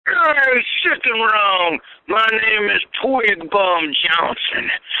Hey, sick and wrong. My name is Twig Bum Johnson,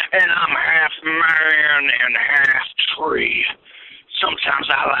 and I'm half man and half tree. Sometimes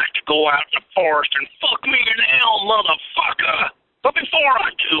I like to go out in the forest and fuck me an owl, motherfucker. But before I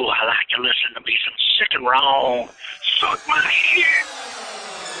do, I like to listen to me some sick and wrong. Suck my shit.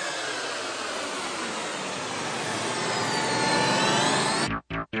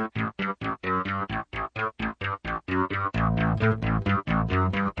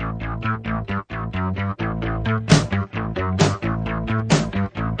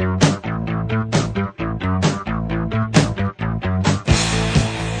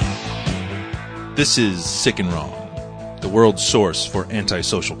 This is Sick and Wrong, the world's source for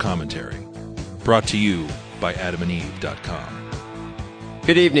antisocial commentary. Brought to you by adamandeve.com.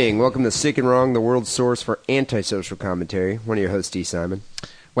 Good evening. Welcome to Sick and Wrong, the world's source for antisocial commentary. One of your hosts, D. Simon.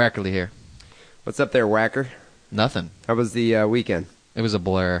 Wackerly here. What's up there, Whacker? Nothing. How was the weekend? It was a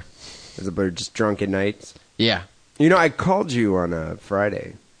blur. It was a blur, just drunken nights? Yeah. You know, I called you on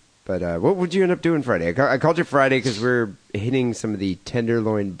Friday, but what would you end up doing Friday? I called you Friday because we're hitting some of the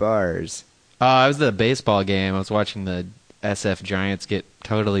Tenderloin bars. I was at a baseball game. I was watching the SF Giants get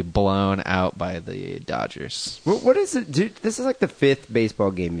totally blown out by the Dodgers. What is it, dude? This is like the fifth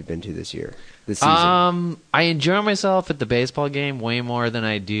baseball game you've been to this year, this season. I enjoy myself at the baseball game way more than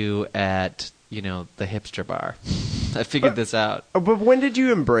I do at, the hipster bar. I figured this out. But when did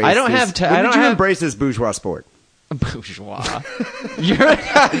you embrace? I don't this? have. When did you embrace this bourgeois sport? Bourgeois.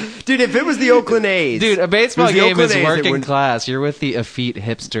 Dude, if it was the Oakland A's. Dude, a baseball game is A's, working class. You're with the effete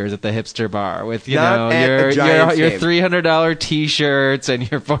hipsters at the hipster bar with, your $300 T-shirts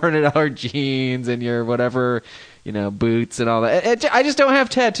and your $400 jeans and your whatever, boots and all that. I just don't have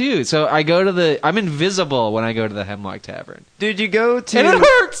tattoos, so I'm invisible when I go to the Hemlock Tavern. Dude, you go to... And it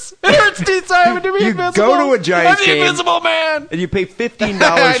hurts! It hurts, D. Simon, to be invisible! You go to a Giants game... I'm the invisible man! And you pay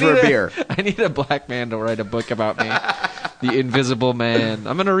 $15 for a beer. I need a black man to write a book about me. The Invisible Man.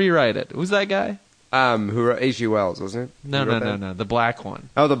 I'm going to rewrite it. Who's that guy? Who wrote H.G. Wells, wasn't it? No. The black one.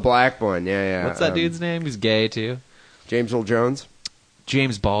 Oh, the black one. Yeah. What's that dude's name? He's gay, too. James Earl Jones?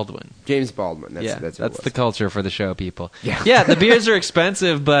 James Baldwin. James Baldwin. That's the culture for the show, people. Yeah, the beers are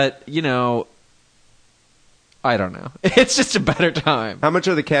expensive, but, I don't know. It's just a better time. How much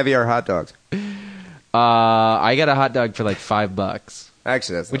are the caviar hot dogs? I got a hot dog for like $5.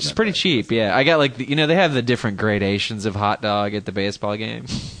 Actually, that's not which is pretty cheap. Yeah, I got like they have the different gradations of hot dog at the baseball game.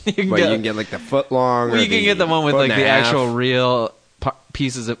 You can get like the foot long. Well, you can get the one with like the actual real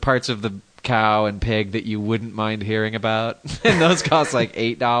parts of the cow and pig that you wouldn't mind hearing about, and those cost like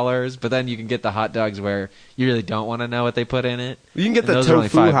 $8. But then you can get the hot dogs where you really don't want to know what they put in it. You can get the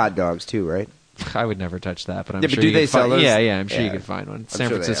tofu hot dogs too, right? I would never touch that, but I'm sure. But do they sell those? Yeah, I'm sure you can find one. San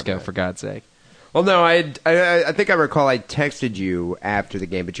Francisco, for God's sake. Well, no, I think I recall I texted you after the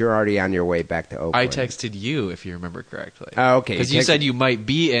game, but you're already on your way back to Oakland. I texted you, if you remember correctly. Oh, okay. Because you said you might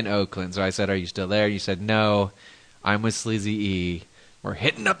be in Oakland, so I said, are you still there? You said, no, I'm with Sleazy E. We're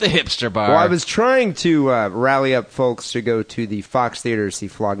hitting up the hipster bar. Well, I was trying to rally up folks to go to the Fox Theater to see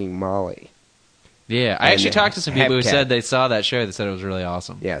Flogging Molly. Yeah, I actually talked to some people who said they saw that show. They said it was really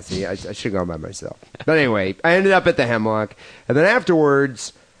awesome. Yeah, see, I should have gone by myself. But anyway, I ended up at the Hemlock, and then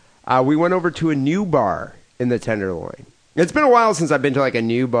afterwards... we went over to a new bar in the Tenderloin. It's been a while since I've been to like a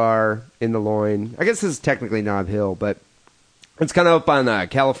new bar in the Loin. I guess this is technically Nob Hill, but it's kind of up on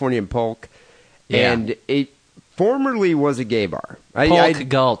California and Polk. Yeah. And it formerly was a gay bar. Polk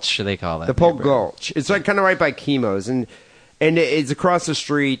Gulch, they call it. The Polk Gulch. It's like kind of right by Chemo's, and it's across the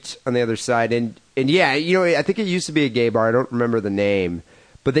street on the other side. And yeah, I think it used to be a gay bar. I don't remember the name,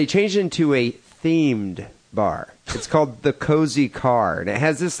 but they changed it into a themed bar. It's called the Cozy Car, and it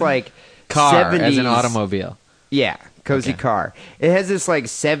has this like car 70s, as an automobile. Yeah, Cozy Car. It has this like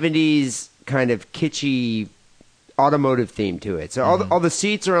 70s kind of kitschy automotive theme to it. So all the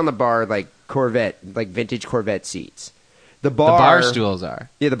seats are on the bar like Corvette, like vintage Corvette seats. The bar stools are.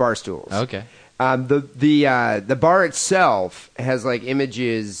 Yeah, the bar stools. Okay. The bar itself has like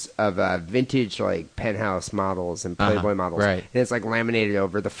images of vintage like penthouse models and Playboy models, right? And it's like laminated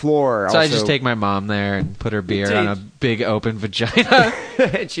over the floor. So I just take my mom there and put her beer on a big open vagina,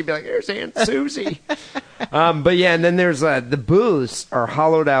 and she'd be like, "Here's Aunt Susie." But yeah, and then there's the booths are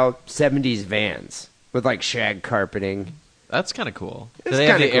hollowed out '70s vans with like shag carpeting. That's kind of cool. Do they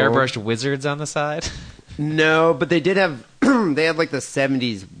have the airbrushed wizards on the side? No, but they did have. They had like the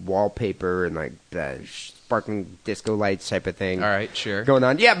 70s wallpaper and like the sparkling disco lights type of thing. All right, sure. Going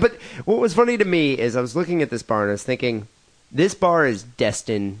on. Yeah, but what was funny to me is I was looking at this bar and I was thinking, this bar is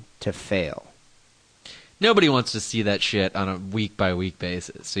destined to fail. Nobody wants to see that shit on a week-by-week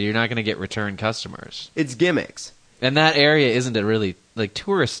basis, so you're not going to get return customers. It's gimmicks. And that area isn't a really like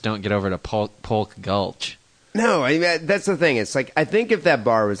tourists don't get over to Polk Gulch. No, I mean, that's the thing. It's like I think if that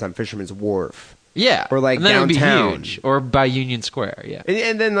bar was on Fisherman's Wharf, yeah, or like and then downtown, it would be huge, or by Union Square, yeah.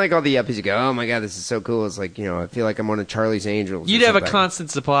 And then like all the yuppies go, oh my god, this is so cool. It's like I feel like I'm one of Charlie's Angels. You'd have a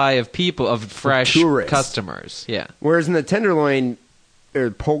constant supply of people, of fresh tourists. customers, yeah. Whereas in the Tenderloin or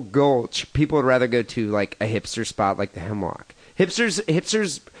Polk Gulch, people would rather go to like a hipster spot like the Hemlock.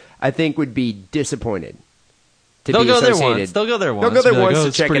 Hipsters, I think, would be disappointed. They'll go there once. They'll go there once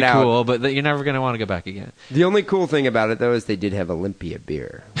to check it out. Cool, but you're never going to want to go back again. The only cool thing about it, though, is they did have Olympia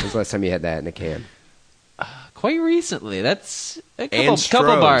beer. When was the last time you had that in a can? Quite recently. That's a And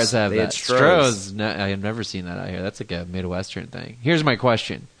couple bars have They that. had Stroh's. Stroh's, no, I have never seen that out here. That's like a Midwestern thing. Here's my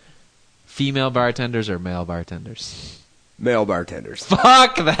question. Female bartenders or male bartenders? Male bartenders.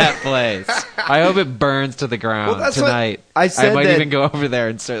 Fuck that place. I hope it burns to the ground tonight. I said might that even go over there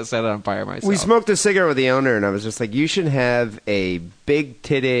and set it on fire myself. We smoked a cigarette with the owner, and I was just like, you should have a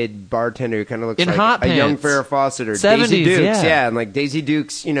big-titted bartender who kind of looks in like hot a pants. young Farrah Fawcett or 70s, Daisy Dukes. yeah. And like Daisy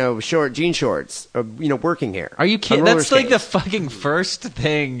Dukes, jean shorts, working hair. Are you kidding? On roller That's like the skates. fucking first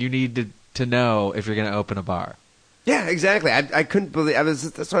thing you need to know if you're going to open a bar. Yeah, exactly. I couldn't believe.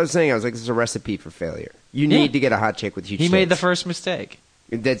 That's what I was saying. I was like, this is a recipe for failure. You need to get a hot chick with huge He made the tits. first mistake.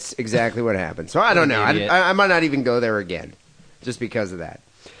 That's exactly what happened. So I don't know. I might not even go there again, just because of that.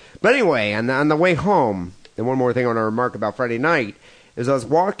 But anyway, on the way home, and one more thing I want to remark about Friday night is I was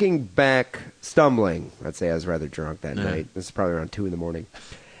walking back, stumbling. I'd say I was rather drunk that night. This is probably around 2 a.m.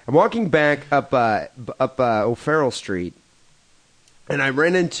 I'm walking back up O'Farrell Street, and I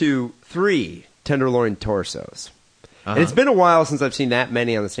ran into 3 Tenderloin torsos. And it's been a while since I've seen that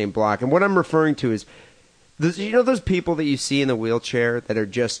many on the same block. And what I'm referring to is, those people that you see in the wheelchair that are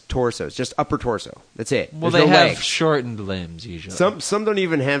just torsos, just upper torso. That's it. Well, There's they no have legs. shortened limbs usually. Some don't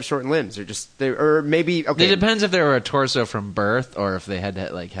even have shortened limbs. Or maybe okay. It depends if they were a torso from birth or if they had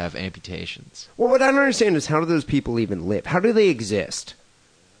to like have amputations. Well, what I don't understand is how do those people even live? How do they exist?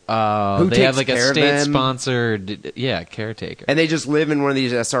 Who They takes have like a care of them? state-sponsored, caretaker. And they just live in one of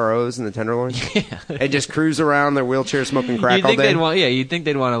these SROs in the Tenderloin? Yeah. And just cruise around their wheelchair smoking crack all day? You'd think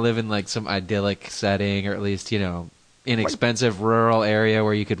they'd want to live in like some idyllic setting, or at least inexpensive rural area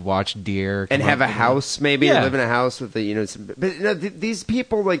where you could watch deer And have a house, maybe, Yeah. and live in a house with these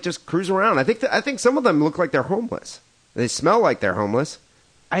people like just cruise around. I think some of them look like they're homeless. They smell like they're homeless.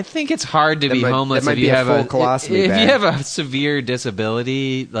 I think it's hard to be homeless that might if you be a have full colostomy if bag. you have a severe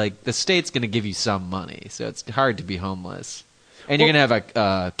disability. Like the state's going to give you some money, so it's hard to be homeless. And you're going to have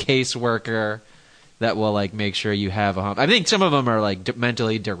a caseworker that will like make sure you have a home. I think some of them are like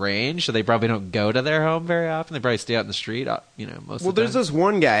mentally deranged, so they probably don't go to their home very often. They probably stay out in the street, most of the time. There's this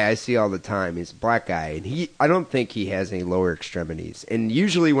one guy I see all the time. He's a black guy, and I don't think he has any lower extremities. And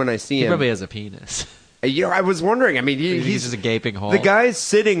usually when I see He him, probably has a penis. I was wondering. I mean, He's just a gaping hole. The guy's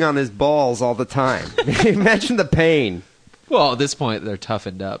sitting on his balls all the time. Imagine the pain. Well, at this point, they're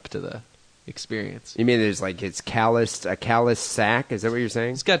toughened up to the experience. You mean there's like a calloused sack? Is that what you're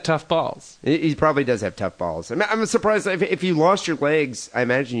saying? He's got tough balls. He probably does have tough balls. I'm surprised if you lost your legs. I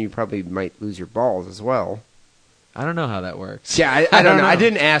imagine you probably might lose your balls as well. I don't know how that works. Yeah, I don't know. I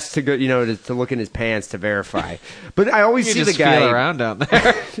didn't ask to go, to look in his pants to verify. But I always You see just the guy feel around down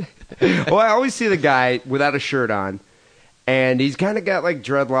there. Well, I always see the guy without a shirt on, and he's kind of got like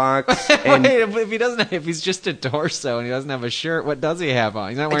dreadlocks. And Wait, if he's just a torso and he doesn't have a shirt, what does he have on?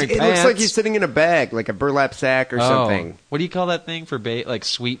 He's not wearing it pants. looks like he's sitting in a bag, like a burlap sack or something. What do you call that thing for like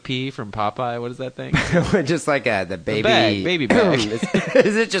sweet pea from Popeye? What is that thing? Just like the baby baby bag.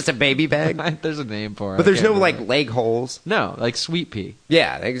 Is it just a baby bag? There's a name for it. But there's I can't no like remember. leg holes. No, like sweet pea.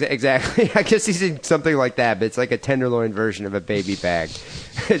 Yeah, exactly. I guess he's in something like that, but it's like a tenderloin version of a baby bag.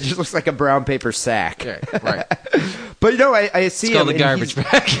 It just looks like a brown paper sack. Right. But I see It's called him. a garbage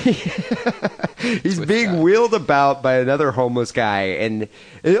bag. He's being wheeled about by another homeless guy, and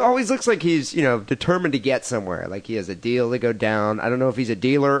it always looks like he's, determined to get somewhere. Like he has a deal to go down. I don't know if he's a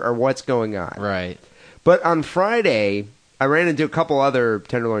dealer or what's going on. Right. But on Friday, I ran into a couple other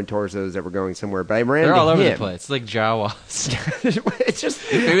Tenderloin torsos that were going somewhere, but I ran They're into all over him. the place. It's like Jawas. It's just...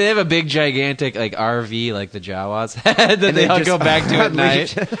 Maybe they have a big, gigantic like RV like the Jawas had that they all just go back to at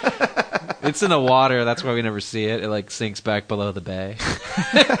night. unleash- It's in the water. That's why we never see it. It like sinks back below the bay.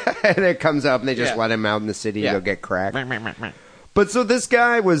 and it comes up, and they just Yeah. let him out in the city Yeah. to go get crack. But so this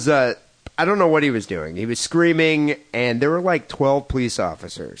guy was... I don't know what he was doing. He was screaming, and there were like 12 police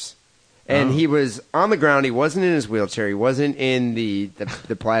officers. And he was on the ground. He wasn't in his wheelchair. He wasn't in the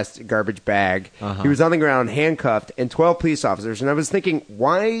plastic garbage bag. He was on the ground, handcuffed, and 12 police officers. And I was thinking,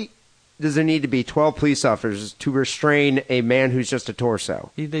 why does there need to be 12 police officers to restrain a man who's just a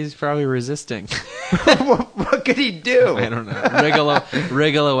torso? He's probably resisting. What could he do? I don't know.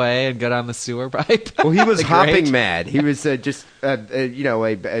 Wriggle away and get on the sewer pipe. Well, he was The hopping grate. mad. He was just,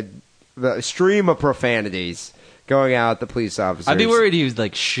 a stream of profanities going out at the police officers. I'd be worried he was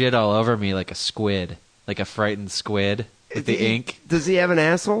like shit all over me like a squid, like a frightened squid with the ink. Does he have an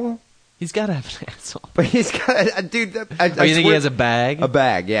asshole? He's got to have an asshole. But he's got, dude. You think he has a bag? A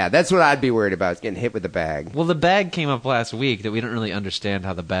bag, yeah. That's what I'd be worried about, is getting hit with a bag. Well, the bag came up last week that we don't really understand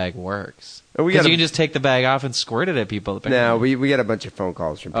how the bag works. Oh, Because you can just take the bag off and squirt it at people. Apparently. No, we got a bunch of phone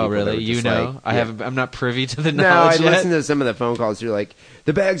calls from people. Oh, really? that were You just know? like, yeah. I'm not privy to the No, I knowledge yet. listened to some of the phone calls. You're like,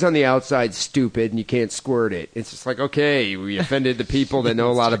 the bag's on the outside, stupid, and you can't squirt it. It's just like, okay, we offended the people that know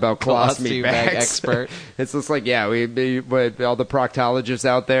a lot about colostomy bag bags. expert. It's just like, yeah, we all the proctologists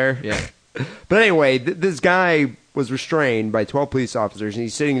out there. Yeah. But anyway, this guy was restrained by 12 police officers, and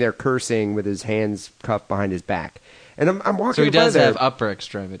he's sitting there cursing with his hands cuffed behind his back. And I'm walking. So he by does there. have upper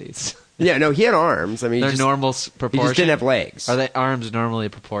extremities. Yeah, no, he had arms. I mean, They're he normal just proportion. didn't have legs. Are they arms normally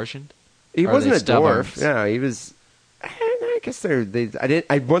proportioned? He Are wasn't they a stub dwarf. arms? No, he was. I guess they're. I didn't.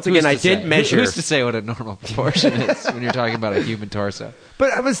 I once Who's again, I to say? didn't measure. Who's to say what a normal proportion is when you're talking about a human torso?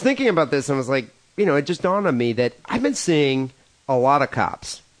 But I was thinking about this, and I was like, it just dawned on me that I've been seeing a lot of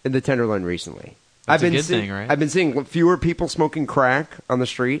cops in the Tenderloin recently. That's a good thing, right? I've been seeing fewer people smoking crack on the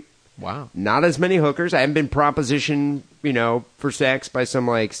street. Wow. Not as many hookers. I haven't been propositioned, for sex by some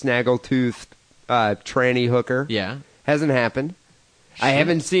like snaggletooth tranny hooker. Yeah. Hasn't happened. I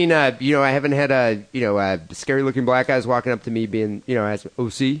haven't seen I haven't had scary looking black guys walking up to me being, as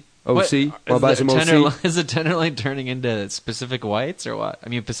OC. What, Wanna buy some OC? is the Tenderloin turning into specific whites or what? I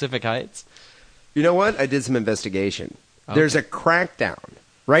mean, Pacific Heights? You know what? I did some investigation. Okay. There's a crackdown.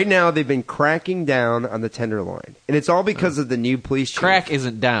 Right now, they've been cracking down on the Tenderloin, and it's all because of the new police chief. Crack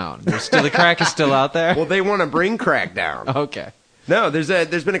isn't down. The crack is still out there? Well, they want to bring crack down. Okay. No, there's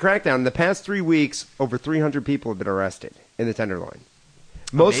been a crackdown. In the past 3 weeks, over 300 people have been arrested in the Tenderloin,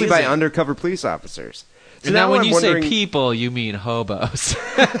 mostly by Amazing. undercover police officers. So And now when I'm you wondering- say people, you mean hobos.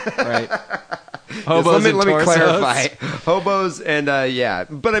 Right? Yes, Hobos let me and torsos? clarify. Hobos and yeah,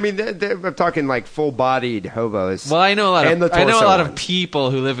 but I mean I'm talking like full-bodied hobos. Well, I know a lot And the of torso ones.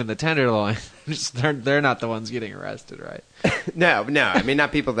 people who live in the Tenderloin. Just they're not the ones getting arrested, right? No, I mean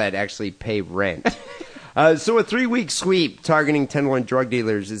not people that actually pay rent. So a 3-week sweep targeting Tenderloin drug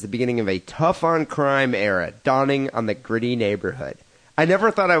dealers is the beginning of a tough-on-crime era dawning on the gritty neighborhood. I never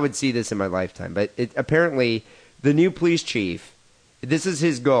thought I would see this in my lifetime, but apparently the new police chief, this is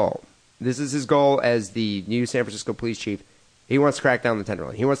his goal. This is his goal as the new San Francisco police chief. He wants to crack down the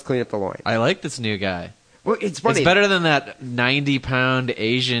Tenderloin. He wants to clean up the loin. I like this new guy. Well, it's funny. It's better than that 90-pound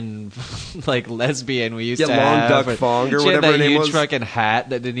Asian like lesbian we used Yeah, to Long have. Duck Fong or She whatever had her that name huge was. fucking hat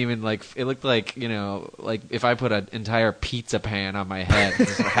that didn't even it looked like like if I put an entire pizza pan on my head.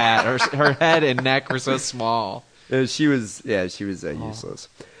 This hat, her head and neck were so small. She was useless.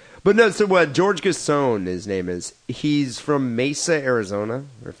 But no, so what? George Gasson, his name is. He's from Mesa, Arizona,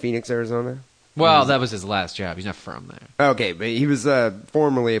 or Phoenix, Arizona. Well, that was his last job. He's not from there. Okay, but he was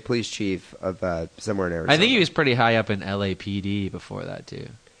formerly a police chief of somewhere in Arizona. I think he was pretty high up in LAPD before that too.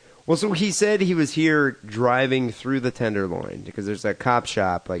 Well, so he said he was here driving through the Tenderloin because there's a cop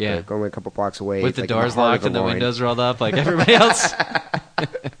shop only a couple blocks away. With It's the like in doors heart of locked and the loin. windows rolled up like everybody else.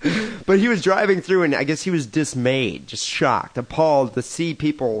 But he was driving through, and I guess he was dismayed, just shocked, appalled to see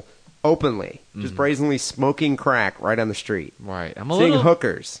people openly, just brazenly smoking crack right on the street. Right. Seeing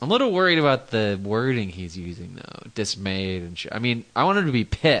hookers. I'm a little worried about the wording he's using, though. Dismayed and I mean, I want him to be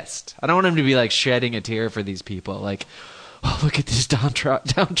pissed. I don't want him to be, like, shedding a tear for these people. Like, oh, look at these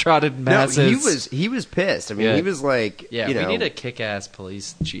downtrodden masses. No, he was pissed. I mean, he was like, yeah, you know, we need a kick-ass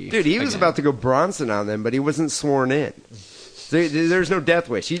police chief. dude, he was about to go Bronson on them, but he wasn't sworn in. There's no death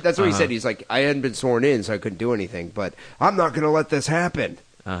wish. That's what he said. He's like, I hadn't been sworn in, so I couldn't do anything, but I'm not going to let this happen.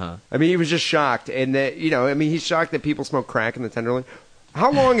 I mean, he was just shocked, and he's shocked that people smoke crack in the Tenderloin.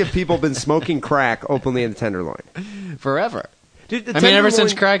 How long have people been smoking crack openly in the Tenderloin? Forever. Dude, ever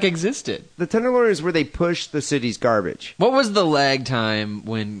since crack existed. The Tenderloin is where they push the city's garbage. What was the lag time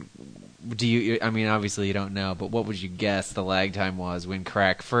when... I mean, obviously you don't know, but what would you guess the lag time was when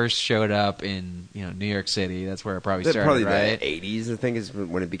crack first showed up in, New York City? That's where it probably started, Probably right? the 80s, I think, is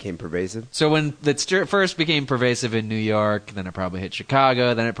when it became pervasive. So when it first became pervasive in New York, then it probably hit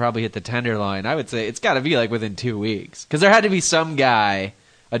Chicago, then it probably hit the Tenderloin. I would say it's got to be like within 2 weeks. Because there had to be some guy,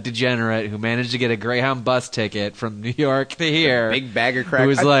 a degenerate, who managed to get a Greyhound bus ticket from New York to here. Big bag of crack. Who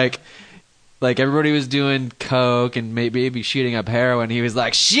was like everybody was doing coke and maybe shooting up heroin. He was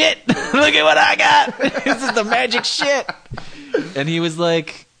like, shit, look at what I got. This is the magic shit. And he was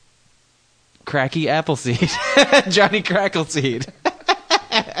like, Cracky Appleseed. Johnny Crackleseed.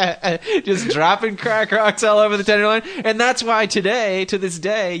 Just dropping crack rocks all over the Tenderloin. And that's why today, to this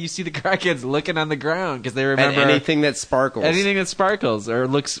day, you see the crackheads looking on the ground because they remember... And anything that sparkles. Anything that sparkles or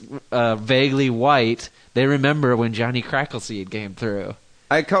looks vaguely white, they remember when Johnny Crackleseed came through.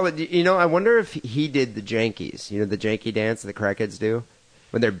 I call it... I wonder if he did the jankies. The janky dance that the crackheads do?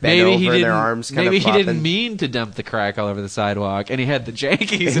 When they're bent over and their arms kind of Maybe flopping. he didn't mean to dump the crack all over the sidewalk, and he had the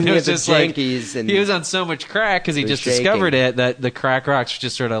jankies, and he it was had just the jankies and he was on so much crack because he just discovered it that the crack rocks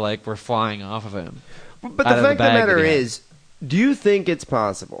just sort of were flying off of him. But the fact of the matter is, do you think it's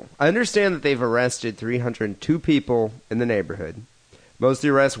possible? I understand that they've arrested 302 people in the neighborhood. Most of the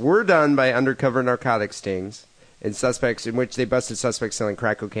arrests were done by undercover narcotic stings and suspects in which they busted suspects selling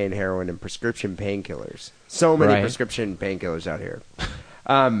crack cocaine, heroin, and prescription painkillers. So many prescription painkillers out here.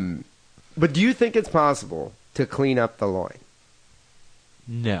 But do you think it's possible to clean up the loin?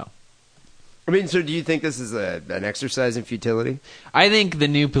 No. I mean, so do you think this is an exercise in futility? I think the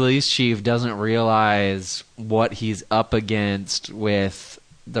new police chief doesn't realize what he's up against with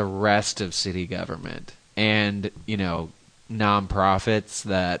the rest of city government and, nonprofits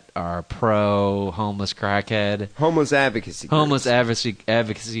that are pro-homeless crackhead. Homeless advocacy groups. Homeless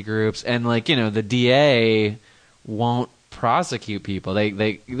advocacy groups. And, the DA won't prosecute people.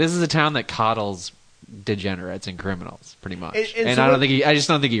 This is a town that coddles degenerates and criminals, pretty much. And so I just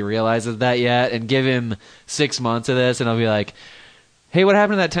don't think he realizes that yet. And give him 6 months of this, and I'll be like, "Hey, what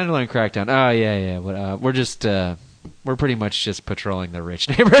happened to that Tenderloin Crack-Down?" "Oh yeah. We're pretty much just patrolling the rich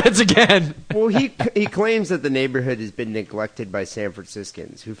neighborhoods again." Well, he claims that the neighborhood has been neglected by San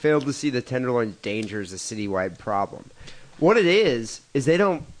Franciscans who failed to see the Tenderloin's danger as a citywide problem. What it is they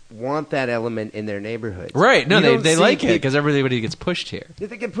don't want that element in their neighborhood. Right. No, they like it because everybody gets pushed here.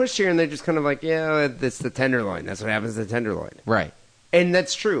 They get pushed here and they're just kind of like, yeah, it's the Tenderloin. That's what happens to the Tenderloin. Right. And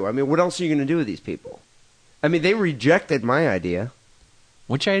that's true. I mean, what else are you going to do with these people? I mean, they rejected my idea.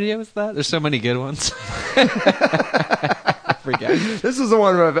 Which idea was that? There's so many good ones. I forget. This was the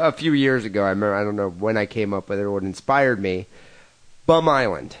one a few years ago. I remember, I don't know when I came up with it or what inspired me. Bum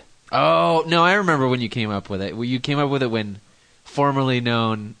Island. Oh, no, I remember when you came up with it. You came up with it when... formerly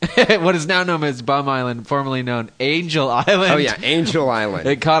known, what is now known as Bum Island, formerly known Angel Island. Oh, yeah, Angel Island.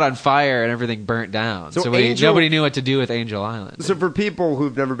 It caught on fire and everything burnt down. So nobody knew what to do with Angel Island. So for people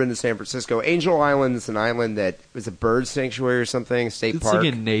who've never been to San Francisco, Angel Island is an island that was a bird sanctuary or something, state park. It's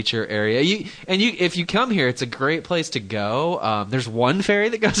like a nature area. If you come here, it's a great place to go. There's one ferry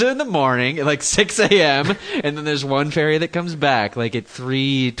that goes in the morning at 6 a.m., and then there's one ferry that comes back at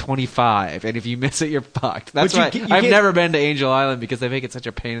 3:25. And if you miss it, you're fucked. That's why I've never been to Angel Island because they make it such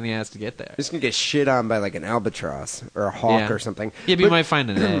a pain in the ass to get there. You're just going to get shit on by an albatross or a hawk or something. Yeah, but you might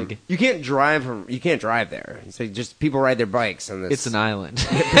find an egg. You can't drive there. So just people ride their bikes on this. It's an island.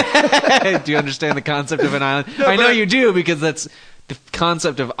 Do you understand the concept of an island? No, I know you do because that's the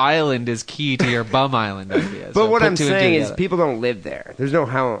concept of island is key to your Bum Island idea. But what I'm saying is people don't live there. There's no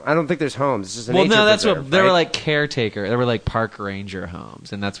home. I don't think there's homes. It's just a nature that's preserve, what they were caretaker. They were park ranger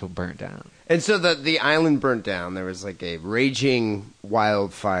homes, and that's what burnt down. And so the island burnt down. There was a raging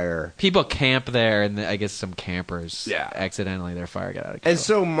wildfire. People camp there, and I guess some campers accidentally their fire got out of control. And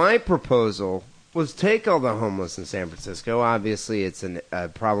so my proposal was take all the homeless in San Francisco. Obviously, it's a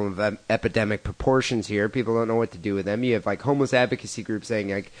problem of epidemic proportions here. People don't know what to do with them. You have homeless advocacy groups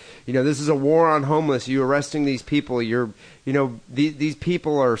saying this is a war on homeless. You're arresting these people. These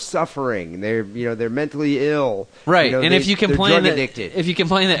people are suffering. They're mentally ill. Right. And if you complain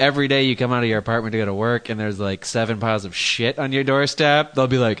that every day you come out of your apartment to go to work and there's 7 piles of shit on your doorstep, they'll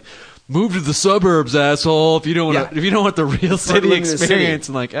be like, "Move to the suburbs, asshole! If you don't want the real city experience."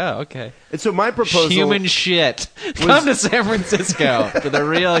 And oh, okay. And so my proposal, human shit, come to San Francisco for the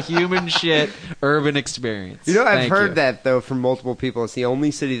real human shit urban experience. I've heard that though from multiple people. It's the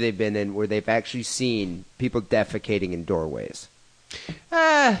only city they've been in where they've actually seen people defecating in doorways.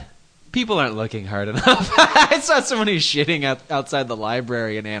 People aren't looking hard enough. I saw somebody shitting outside the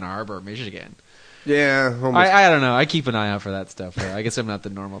library in Ann Arbor, Michigan. Yeah, I don't know. I keep an eye out for that stuff. I guess I'm not the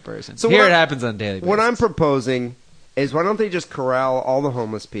normal person. So here it happens on a daily basis. What I'm proposing is why don't they just corral all the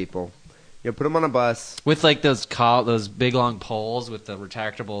homeless people? Put them on a bus with those big long poles with the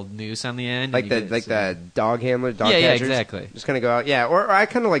retractable noose on the end, the dog handler, catchers. Yeah, exactly. Just kind of go out. Yeah, or I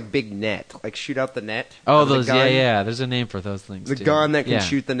kind of like big net, shoot out the net. Oh, those yeah. There's a name for those things. The gun that can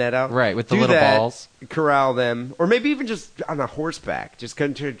shoot the net out. Right, with the little balls. Corral them, or maybe even just on a horseback. Just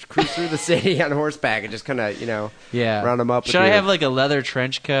kind of cruise through the city on horseback and just kind of round them up. Should I have a leather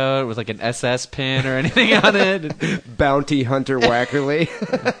trench coat with an SS pin or anything on it? Bounty Hunter Wackerly.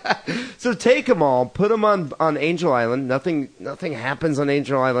 So So take them all, put them on Angel Island. Nothing happens on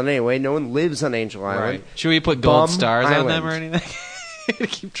Angel Island anyway. No one lives on Angel Island. Right. Should we put gold Bum stars Island. on them or anything to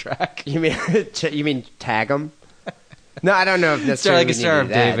keep track? You mean tag them? No, I don't know if necessarily Like a Star of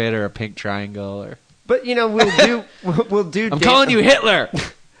that. David or a pink triangle or. But we'll do. I'm calling you Hitler.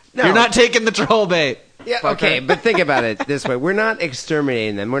 No. You're not taking the troll bait. Yeah, fucker. okay, but think about it this way: we're not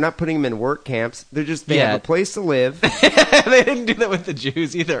exterminating them. We're not putting them in work camps. They have a place to live. They didn't do that with the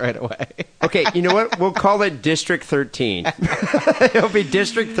Jews either right away. Okay, you know what? We'll call it District 13. It'll be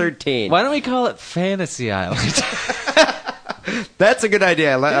District 13. Why don't we call it Fantasy Island? That's a good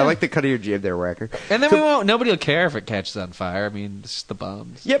idea. I like the cut of your jib there, Wacker. And then nobody will care if it catches on fire. I mean, it's just the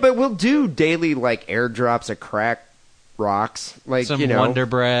bums. Yeah, but we'll do daily airdrops of crack rocks, some Wonder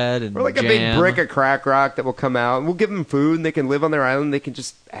Bread and or a jam. big brick of crack rock that will come out, and we'll give them food, and they can live on their island. They can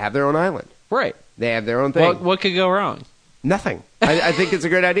just have their own island. Right. They have their own thing. What could go wrong? Nothing. I think it's a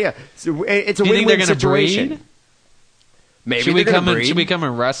great idea. So it's a Do you think win-win they're gonna situation. breed? Maybe Should we they're come gonna and breed. should we come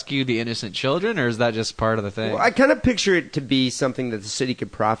and rescue the innocent children, or is that just part of the thing? Well, I kind of picture it to be something that the city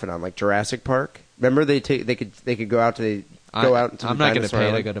could profit on, like Jurassic Park. Remember, they could go out to I'm not going to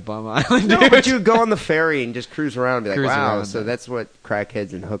pay to go to Bum Island. No, dude. but you would go on the ferry and just cruise around and be like, Cruise wow, around, so yeah. that's what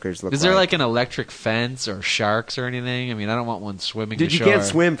crackheads and hookers look like. Is there like an electric fence or sharks or anything? I mean, I don't want one swimming Dude, you ashore. can't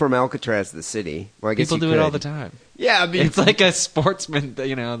swim from Alcatraz to the city. Well, I guess People you do it all could. the time. Yeah, I mean, It's like a sportsman,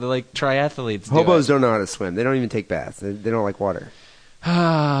 they're like triathletes. hobos do it. don't know how to swim. They don't even take baths. They don't like water. All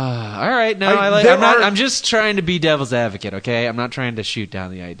right, no, I'm just trying to be devil's advocate, okay? I'm not trying to shoot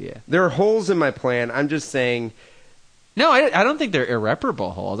down the idea. There are holes in my plan. I'm just saying. No, I don't think they're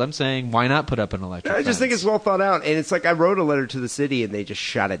irreparable holes. I'm saying, why not put up an electric I just think fence? it's well thought out, and it's like I wrote a letter to the city, and they just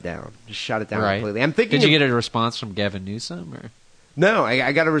shot it down. Right. Completely. I'm thinking. Did you get a response from Gavin Newsom? Or? No,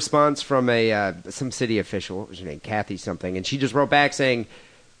 I got a response from some city official. What was her name? Kathy something, and she just wrote back saying,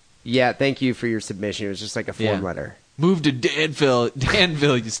 "Yeah, thank you for your submission." It was just like a form letter. Move to Danville,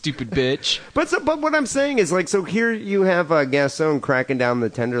 you stupid bitch. But what I'm saying is, so here you have Gaston cracking down the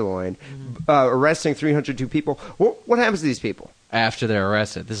Tenderloin, arresting 302 people. What happens to these people? After they're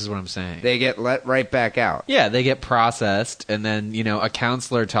arrested, this is what I'm saying. They get let right back out. Yeah, they get processed, and then, a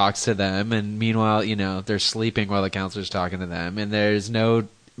counselor talks to them, and meanwhile, they're sleeping while the counselor's talking to them, and there's no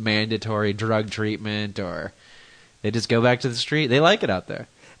mandatory drug treatment, or they just go back to the street. They like it out there.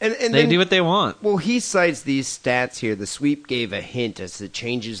 And They then, do what they want. Well, he cites these stats here. The sweep gave a hint as to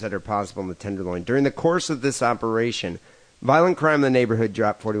changes that are possible in the Tenderloin. During the course of this operation, violent crime in the neighborhood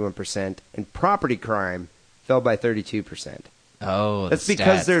dropped 41%, and property crime fell by 32%. Oh, That's the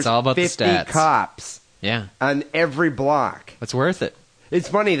because stats. there's It's all about 50 the stats. cops Yeah, on every block. it's worth it. It's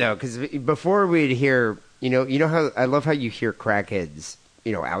funny, though, because before we'd hear, you know how I love how you hear crackheads,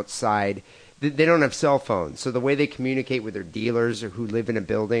 outside. They don't have cell phones, so the way they communicate with their dealers or who live in a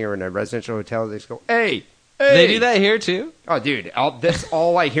building or in a residential hotel, they just go, hey. They do that here too. Oh, dude, that's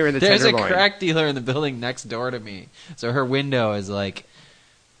all I hear in the There's Tenderloin. a crack dealer in the building next door to me, so her window is like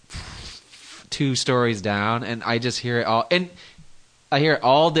 2 stories down, and I just hear it all. And I hear it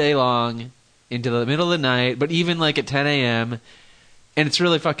all day long into the middle of the night, but even at 10 a.m., and it's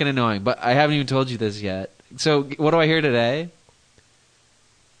really fucking annoying. But I haven't even told you this yet. So what do I hear today?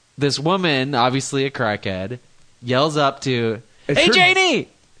 This woman, obviously a crackhead, yells up to, "Hey, Janie!"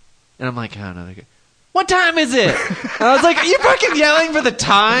 And I'm like, oh, no. What time is it? And I was like, are you fucking yelling for the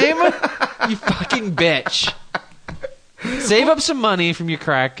time? You fucking bitch. Save up some money from your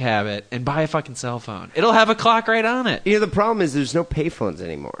crack habit and buy a fucking cell phone. It'll have a clock right on it. The problem is there's no payphones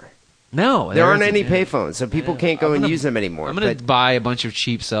anymore. No. There aren't isn't. any payphones, so people can't go and use them anymore. I'm going to buy a bunch of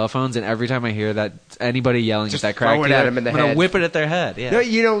cheap cell phones, and every time I hear that anybody yelling at Just that crack throw it dealer, at 'em in the I'm going head. to whip it at their head. Yeah. No,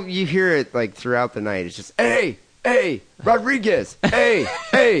 you hear it throughout the night. It's just, hey, Rodriguez,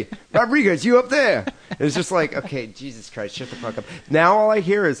 hey, Rodriguez, you up there? And it's just like, okay, Jesus Christ, shut the fuck up. Now all I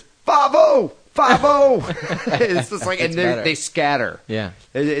hear is 5-0. It's just like, and they scatter. Yeah.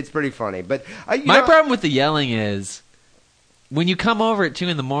 It's pretty funny. But my problem with the yelling is, when you come over at 2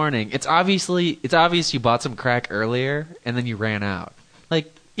 a.m, it's obvious you bought some crack earlier and then you ran out.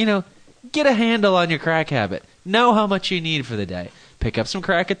 Get a handle on your crack habit. Know how much you need for the day. Pick up some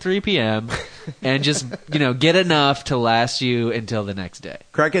crack at 3 p.m. and just, get enough to last you until the next day.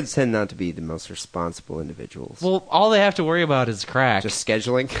 Crackheads tend not to be the most responsible individuals. Well, all they have to worry about is crack. Just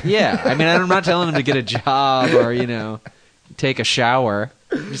scheduling? Yeah. I mean, I'm not telling them to get a job or, take a shower.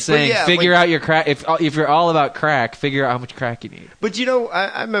 I'm just saying, figure out your crack. If you're all about crack, figure out how much crack you need. But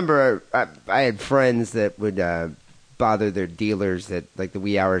I remember I had friends that would bother their dealers at the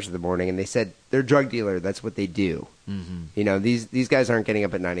wee hours of the morning, and they said they're a drug dealer. That's what they do. Mm-hmm. These guys aren't getting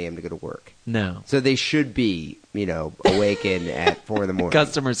up at 9 a.m. to go to work. No. So they should be awaken at 4 a.m.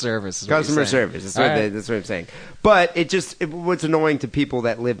 Customer service. Customer service. That's what I'm saying. But what's annoying to people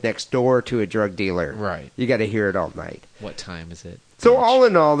that live next door to a drug dealer. Right. You got to hear it all night. What time is it? So all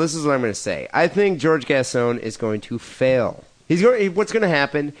in all, this is what I'm going to say. I think George Gascon is going to fail. What's going to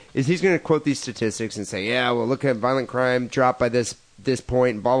happen is he's going to quote these statistics and say, yeah, well, look at violent crime dropped by this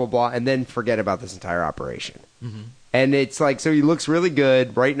point, and blah, blah, blah, and then forget about this entire operation. Mm-hmm. And it's like, so he looks really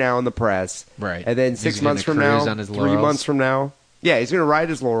good right now in the press. Right. And then 6 months from now, 3 months from now, yeah, he's going to ride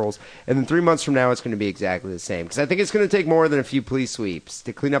his laurels. And then 3 months from now, it's going to be exactly the same. Because I think it's going to take more than a few police sweeps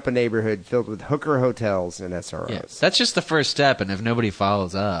to clean up a neighborhood filled with hooker hotels and SROs. Yeah, that's just the first step, and if nobody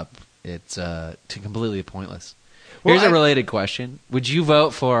follows up, it's completely pointless. Here's a related question. Would you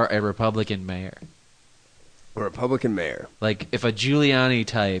vote for a Republican mayor? A Republican mayor. Like, if a Giuliani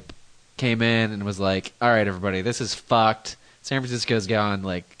type came in and was like, all right, everybody, this is fucked. San Francisco's gone,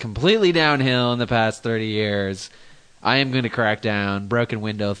 like, completely downhill in the past 30 years. I am going to crack down. Broken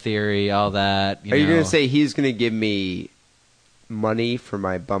window theory, all that. Are you going to say he's going to give me money for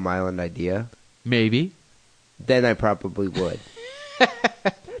my Bum Island idea? Maybe. Then I probably would.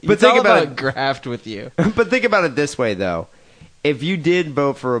 But think about graft with you. But think about it this way, though. If you did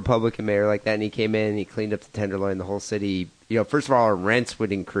vote for a Republican mayor like that and he came in and he cleaned up the Tenderloin, the whole city, first of all, our rents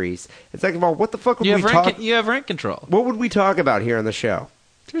would increase. And second of all, what the fuck would we talk... You have rent control. What would we talk about here on the show?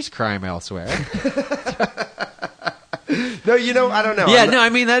 There's crime elsewhere. No, I don't know. Yeah, I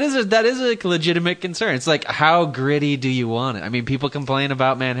mean, that is a legitimate concern. It's like, how gritty do you want it? I mean, people complain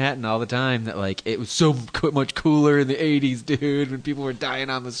about Manhattan all the time that, like, it was so much cooler in the 80s, dude, when people were dying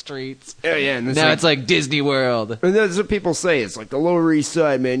on the streets. Yeah, and now it's like Disney World. And that's what people say. It's like the Lower East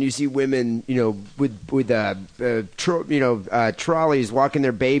Side, man. You see women, with trolleys walking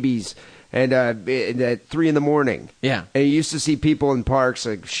their babies. And at 3 a.m. Yeah. And you used to see people in parks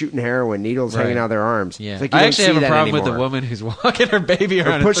like shooting heroin, needles hanging out of their arms. Yeah. Like, I actually have a problem with the woman who's walking her baby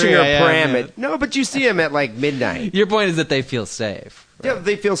around or pushing her pram. Yeah. No, but you see them at like midnight. Your point is that they feel safe. Right? Yeah,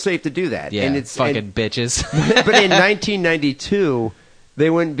 they feel safe to do that. Yeah, and it's fucking bitches. But in 1992, they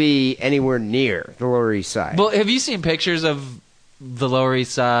wouldn't be anywhere near the Lower East Side. Well, have you seen pictures of the Lower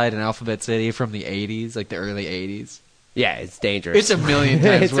East Side and Alphabet City from the 80s, like the early 80s? Yeah, it's dangerous. It's a million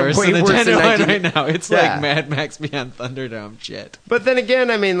times worse than the Tenderloin right now. It's like Mad Max Beyond Thunderdome shit. But then again,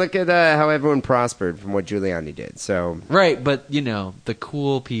 I mean, look at how everyone prospered from what Giuliani did. So right, but the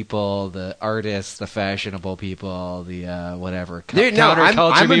cool people, the artists, the fashionable people, the whatever counterculture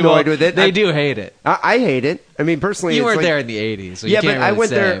I'm people, annoyed with it. They do hate it. I hate it. I mean, personally, you weren't there in the 80s. So yeah, you can't but I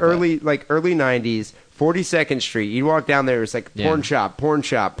went there early 90s. 42nd Street. You walk down there, it's like porn shop.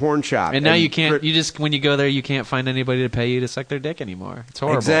 And now you can't. When you go there, you can't find anybody to pay you to suck their dick anymore. It's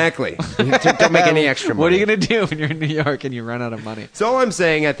horrible. Exactly. Don't make any extra money. What are you going to do when you're in New York and you run out of money? So all I'm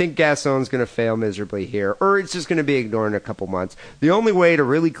saying, I think Gascon's going to fail miserably here, or it's just going to be ignored in a couple months. The only way to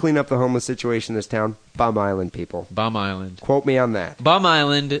really clean up the homeless situation in this town, Bum Island, people. Bum Island. Quote me on that. Bum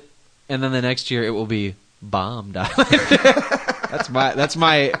Island, and then the next year it will be Bombed Island. That's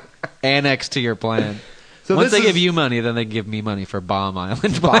my annex to your plan. So once they give you money, then they give me money for Bomb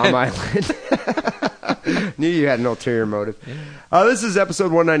Island. Bomb Island. Knew you had an ulterior motive. Yeah. This is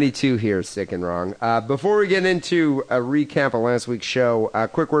episode 192 here, Sick and Wrong. Before we get into a recap of last week's show, a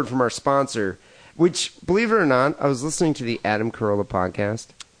quick word from our sponsor, which, believe it or not, I was listening to the Adam Carolla podcast.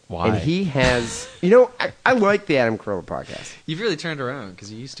 Why? And he has... I like the Adam Carolla podcast. You've really turned around,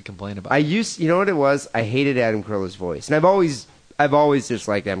 because you used to complain about it. You know what it was? I hated Adam Carolla's voice. And I've always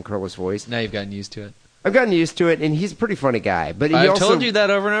disliked Adam Carolla's voice. Now you've gotten used to it. I've gotten used to it, and he's a pretty funny guy. But I've told you that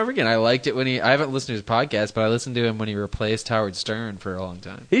over and over again. I liked it when I haven't listened to his podcast, but I listened to him when he replaced Howard Stern for a long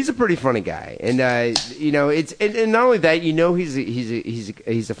time. He's a pretty funny guy, and it's and not only that,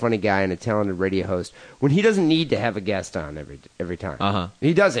 he's a funny guy and a talented radio host when he doesn't need to have a guest on every time.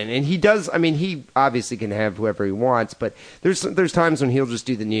 He doesn't, and he does. I mean, he obviously can have whoever he wants, but there's times when he'll just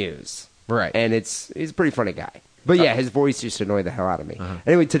do the news, right? And he's a pretty funny guy. But yeah, his voice used to annoy the hell out of me.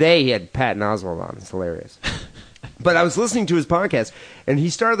 Anyway, today he had Patton Oswalt on. It's hilarious. But I was listening to his podcast, and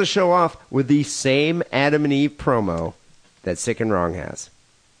he started the show off with the same Adam and Eve promo that Sick and Wrong has.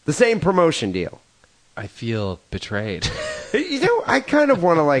 The same promotion deal. I feel betrayed. I kind of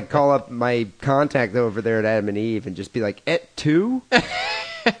want to call up my contact over there at Adam and Eve and just be like, at 2?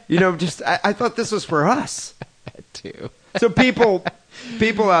 I thought this was for us. At 2. So people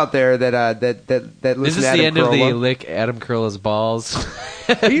out there that listen to Adam Carolla. Is this the end of the lick Adam Carolla's balls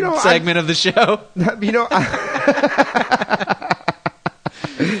segment of the show?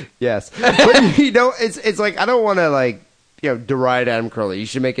 Yes. But, it's like, I don't want to, deride Adam Carolla. You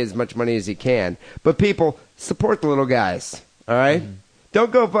should make as much money as you can. But people, support the little guys, all right?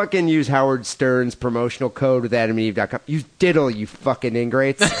 Don't go fucking use Howard Stern's promotional code with AdamandEve.com. Use Diddle, you fucking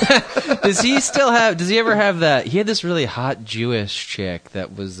ingrates. Does he ever have that? He had this really hot Jewish chick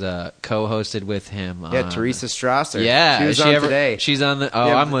that was co-hosted with him. Yeah, Teresa Strasser. Yeah. She was on today. She's on the... Oh,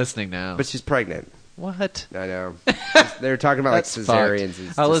 Yeah, I'm listening now. But she's pregnant. What? I know. They were talking about like That's cesareans.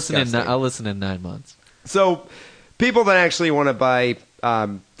 fucked. I'll listen in 9 months. So, people that actually want to buy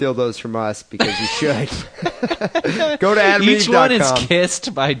dildos from us, because you should, go to AdamandEve.com. Each one is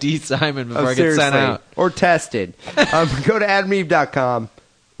kissed by D. Simon before it gets sent out. Or tested. Go to AdamandEve.com.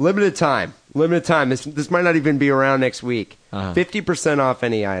 Limited time. This might not even be around next week. 50% off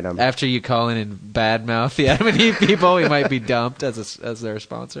any item. After you call in and badmouth the Adam and Eve people, we might be dumped as their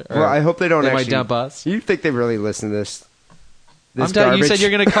sponsor. Well, I hope they don't they actually... might dump us. You think they really listen to this I'm telling you, you said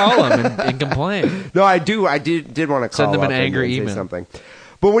you're going to call them and complain. No, I do. I did want to call Send them an up angry and say email. something.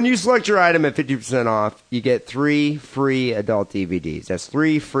 But when you select your item at 50% off, you get 3 free adult DVDs. That's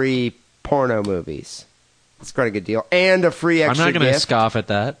 3 free porno movies. It's quite a good deal. And a free extra I'm not going to gift. scoff at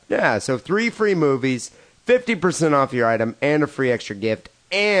that. Yeah, so 3 free movies, 50% off your item, and a free extra gift.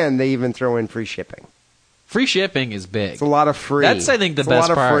 And they even throw in free shipping. Free shipping is big. It's a lot of free. That's, I think, the It's best a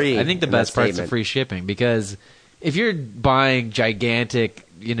lot of part. free I think the in best that part's the statement. free shipping, because if you're buying gigantic,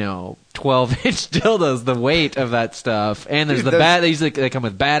 12-inch dildos, the weight of that stuff, and there's Dude, they come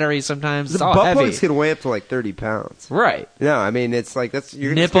with batteries sometimes. The It's all butt heavy. plugs can weigh up to like 30 pounds. Right. No, I mean, it's like, that's...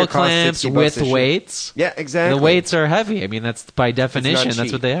 You're Nipple it's gonna cost clamps $60 with to ship. weights. Yeah, exactly. The weights are heavy. I mean, that's by definition, not that's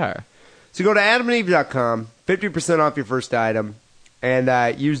cheap. what they are. So go to AdamandEve.com, 50% off your first item,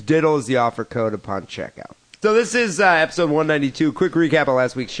 and use Diddle as the offer code upon checkout. So this is episode 192. Quick recap of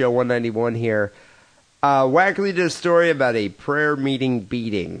last week's show, 191 here. Wackerly did a story about a prayer meeting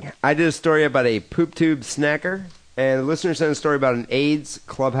beating. I did a story about a poop tube snacker, and the listener sent a story about an AIDS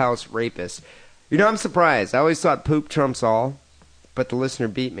clubhouse rapist. I'm surprised. I always thought poop trumps all, but the listener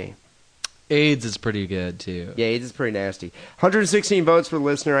beat me. AIDS is pretty good, too. Yeah, AIDS is pretty nasty. 116 votes for the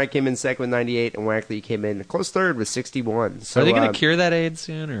listener. I came in second with 98, and Wackley came in a close third with 61. So, Are they going to cure that AIDS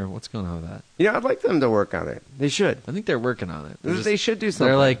soon, or what's going on with that? I'd like them to work on it. They should. I think they're working on it. They should do something.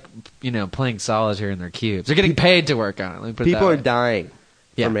 They're like, playing solitaire in their cubes. They're getting paid to work on it. Let me put it People that are way. dying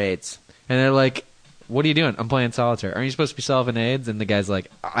from AIDS. And they're like, what are you doing? I'm playing solitaire. Aren't you supposed to be solving AIDS? And the guy's like,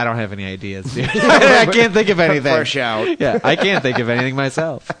 I don't have any ideas, dude. I can't think of anything. Fresh out. Yeah, I can't think of anything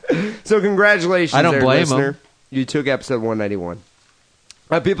myself. So congratulations, I don't there, blame listener. 'em. You took episode 191.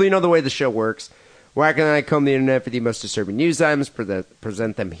 People, you know the way the show works. Wack and I comb the internet for the most disturbing news items,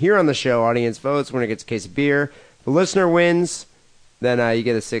 present them here on the show. Audience votes. Winner gets a case of beer. The listener wins. Then you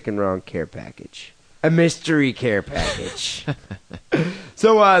get a sick and wrong care package. A mystery care package.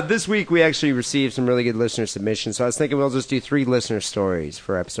 So this week we actually received some really good listener submissions. So I was thinking we'll just do 3 listener stories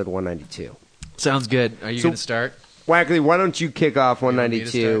for episode 192. Sounds good. Are you going to start? Wackley, why don't you kick off want me to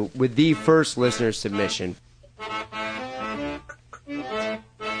 192 start? with the first listener submission?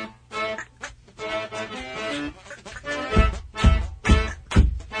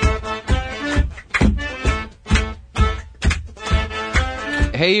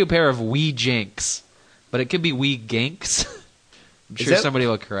 Hey, you pair of wee jinks. But it could be wee ginks. I'm sure somebody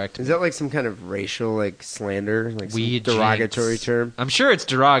will correct me. Is that like some kind of racial slander, like some Wee derogatory jinks. term? I'm sure it's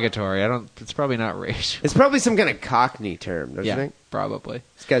derogatory. It's probably not racial. It's probably some kind of Cockney term, don't you Yeah, think? probably.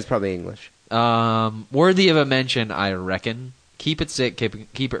 This guy's probably English. Worthy of a mention, I reckon. Keep it sick,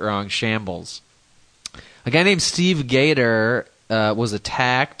 keep it wrong, shambles. A guy named Steve Gator was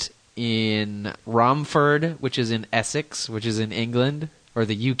attacked in Romford, which is in Essex, which is in England, or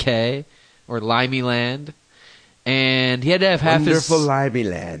the UK, or Limey Land. And he had to have half Wonderful his... Limey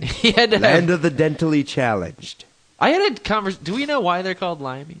Land. He had to Land have... of the dentally challenged. I had a conversation... Do we know why they're called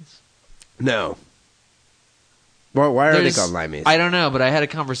limeys? No. Well, why are they There's- called limeys? I don't know, but I had a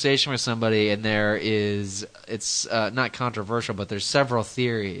conversation with somebody, and there is... It's not controversial, but there's several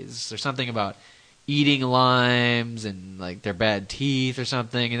theories. There's something about eating limes and like their bad teeth or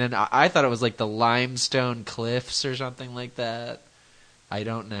something, and then I thought it was like the limestone cliffs or something like that. I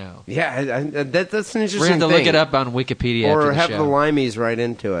don't know. Yeah, that's an interesting We're going to thing. look it up on Wikipedia after Or the have show. the limeys write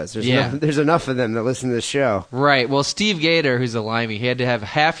into us. There's enough of them that listen to the show. Right. Well, Steve Gator, who's a limey, he had to have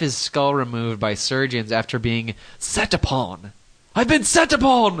half his skull removed by surgeons after being set upon. I've been set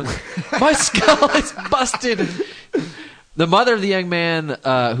upon! My skull is busted! The mother of the young man,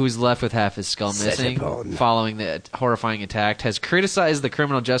 who's left with half his skull Set missing upon. following the horrifying attack, has criticized the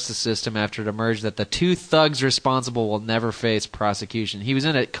criminal justice system after it emerged that the 2 thugs responsible will never face prosecution. He was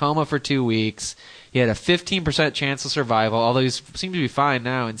in a coma for 2 weeks. He had a 15% chance of survival, although he seems to be fine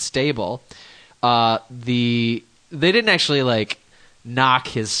now and stable. They didn't actually knock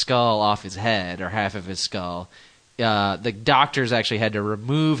his skull off his head or half of his skull. the doctors actually had to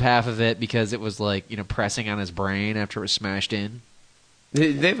remove half of it because it was like, pressing on his brain after it was smashed in.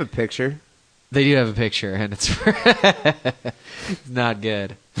 They have a picture. They do have a picture, and it's not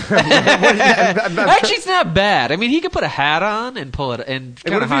good. Actually, it's not bad. I mean, he could put a hat on and pull it and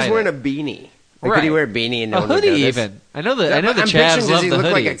kind what of if hide he's wearing it. a beanie? Like, Right. Could he wear a beanie and no a one would hoodie notice? even? I know the I'm Chavs picturing, love does he the look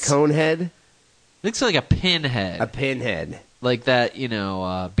hoodies. like a cone head? Looks like a pinhead. A pinhead. Like that,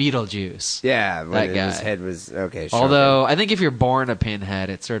 Beetlejuice. Yeah, when That guy. his head was okay. Sure. Although I think if you're born a pinhead,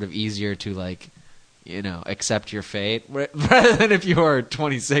 it's sort of easier to accept your fate rather than if you were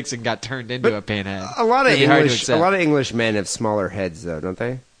 26 and got turned into a pinhead. a lot of It'd be hard to accept. English men have smaller heads, though, don't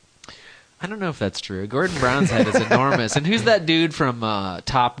they? I don't know if that's true. Gordon Brown's head is enormous. And who's that dude from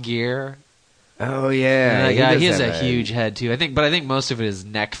Top Gear? Oh yeah, That guy, he does has have a huge head too. I think most of it is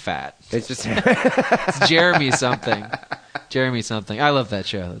neck fat. It's just It's Jeremy something. Jeremy something. I love that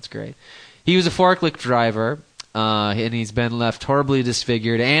show. That's great. He was a forklift driver, and he's been left horribly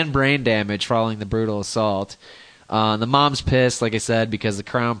disfigured and brain damaged following the brutal assault. The mom's pissed, like I said, because the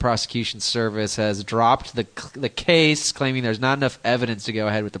Crown Prosecution Service has dropped the case, claiming there's not enough evidence to go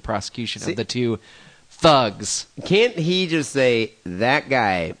ahead with the prosecution of the two thugs. Can't he just say, that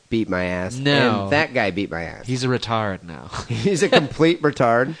guy beat my ass, No. and that guy beat my ass? He's a retard now. He's a complete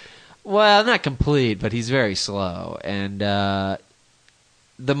retard. Well, not complete, but he's very slow. And the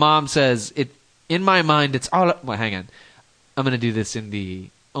mom says, in my mind, it's all... Well, hang on. I'm going to do this in the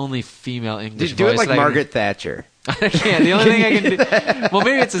only female English Just do voice. it like that I can- Margaret Thatcher. I can't. The only thing I can do... Well,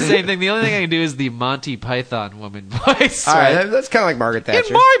 maybe it's the same thing. The only thing I can do is the Monty Python woman voice. All right, that's kind of like Margaret Thatcher.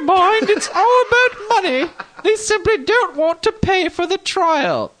 In my mind, it's all about money. They simply don't want to pay for the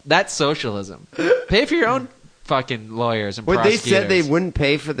trial. That's socialism. Pay for your own fucking lawyers and They prosecutors. said they wouldn't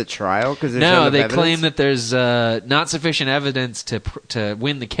pay for the trial because No, they claim that there's not sufficient evidence to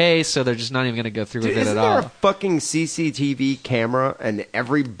win the case, so they're just not even going to go through with it isn't at there all. a fucking CCTV camera in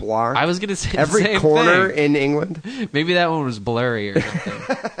every block? I was going to say every the same corner thing. in England. Maybe that one was blurry or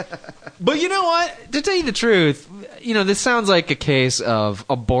something. But you know what? To tell you the truth, this sounds like a case of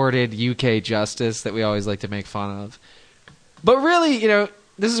aborted UK justice that we always like to make fun of. But really,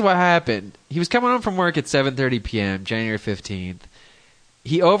 this is what happened. He was coming home from work at 7:30 p.m., January 15th.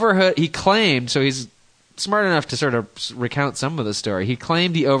 He claimed, so he's smart enough to sort of recount some of the story. He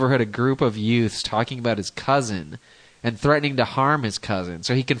claimed he overheard a group of youths talking about his cousin and threatening to harm his cousin.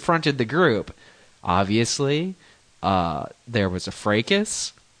 So he confronted the group. Obviously, there was a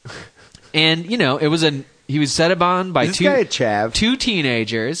fracas. And, he was set upon by Is this guy a chav? two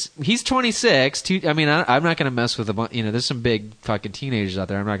teenagers. He's 26. I'm not going to mess with them. There's some big fucking teenagers out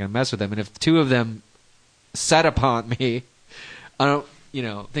there. I'm not going to mess with them. And if two of them set upon me, I don't,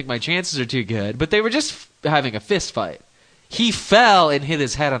 think my chances are too good. But they were just having a fist fight. He fell and hit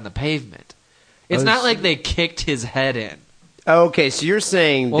his head on the pavement. It's not like they kicked his head in. Okay, so you're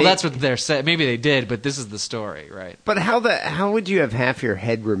saying... Well, that's what they're saying. Maybe they did, but this is the story, right? But how would you have half your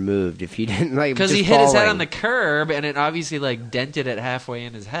head removed if you didn't Because he hit his head on the curb, and it obviously dented it halfway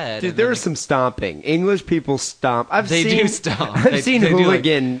in his head. Dude, there was some stomping. English people stomp. They do stomp. I've seen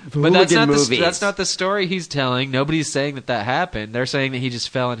hooligan movies. That's not the story he's telling. Nobody's saying that happened. They're saying that he just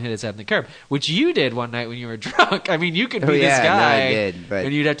fell and hit his head on the curb, which you did one night when you were drunk. I mean, you could be this guy, no, I did, but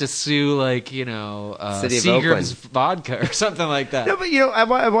and you'd have to sue City of Seagram's Oakland. vodka or something like that. No, but I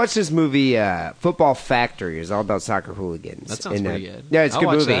watched this movie, Football Factory. It's all about soccer hooligans. That sounds pretty good. Yeah, it's a I'll good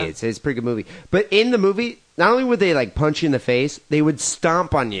watch movie. that. It's a pretty good movie. But in the movie, not only would they punch you in the face, they would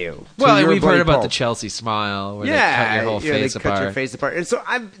stomp on you. Well, and your we've heard bloody about pulp. the Chelsea smile, where they cut your whole face they apart. cut your face apart. And so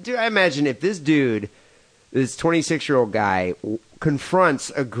I imagine if this 26-year-old guy confronts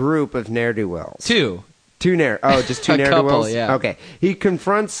a group of ne'er-do-wells. Two Just two A ne'er-do-wells? couple, yeah. Okay. He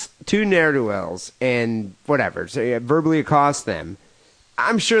confronts two ne'er-do-wells and whatever, so verbally accosts them.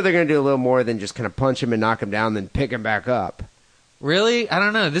 I'm sure they're going to do a little more than just kind of punch him and knock him down, then pick him back up. Really? I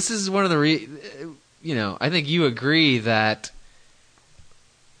don't know. This is one of the I think you agree that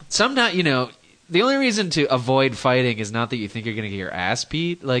sometimes, the only reason to avoid fighting is not that you think you're going to get your ass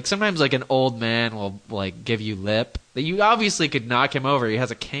beat. Sometimes an old man will give you lip. That you obviously could knock him over. He has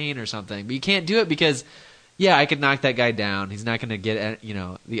a cane or something, but you can't do it because I could knock that guy down. He's not going to get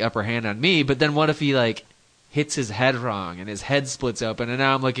the upper hand on me. But then what if he hits his head wrong and his head splits open, and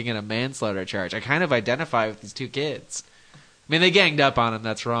now I'm looking at a manslaughter charge? I kind of identify with these two kids. I mean, they ganged up on him.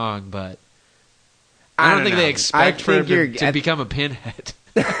 That's wrong, but I don't think they expect for him to become a pinhead.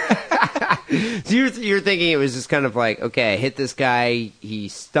 So you're thinking it was just kind of okay, I hit this guy, he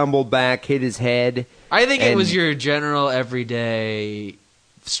stumbled back, hit his head. I think it was your general everyday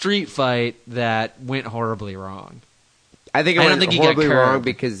street fight that went horribly wrong. I think it I don't went think he got horribly wrong curbed.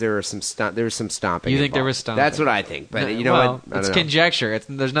 because there was some stomping. You think there involved. was stomping? That's what I think. But you know well, what? I it's don't know. conjecture.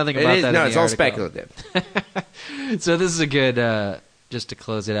 There's nothing about It is, that. no, in it's the all article. speculative. So this is a good. Just to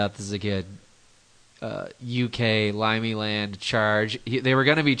close it out, this is a good UK Limey Land charge. They were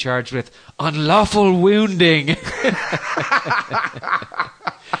going to be charged with unlawful wounding.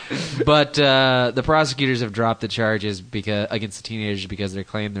 But the prosecutors have dropped the charges against the teenagers because they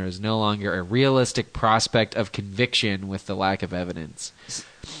claim there is no longer a realistic prospect of conviction with the lack of evidence.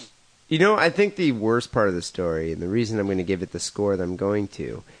 You know, I think the worst part of the story, and the reason I'm going to give it the score that I'm going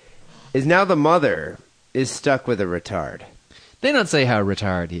to, is now the mother is stuck with a retard. They don't say how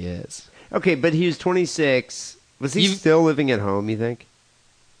retarded he is. Okay, but he was 26. Was he still living at home, you think?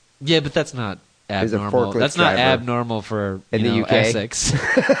 Yeah, but that's not He's a abnormal. forklift That's not driver. abnormal for In the UK? Essex.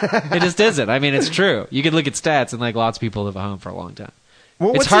 It just isn't. I mean, it's true. You could look at stats, and like lots of people live at home for a long time.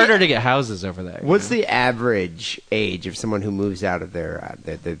 Well, It's harder to get houses over there. What's the average age of someone who moves out of their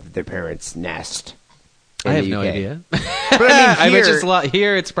parents' nest? I have in the no UK? idea. But I mean, bet it's a lot.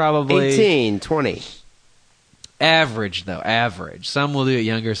 Here, it's probably 18, 20. average, though. Average. Some will do it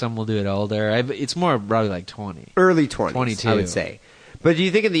younger. Some will do it older. It's more probably like 20. Early 20s, 22. I would say. But do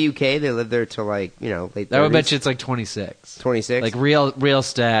you think in the UK they live there till late 30s? I would bet you it's like 26. 26? Like real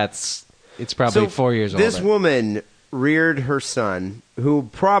stats, it's probably 4 years older. This woman reared her son, who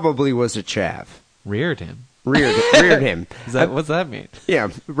probably was a chav. Reared him. Reared him. What's that mean? Yeah,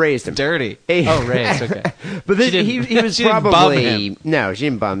 raised him. Dirty. Hey. Oh, raised. Okay. But then he was she didn't bum probably him. no, she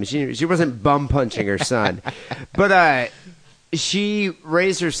didn't bum. She wasn't bum punching her son, but she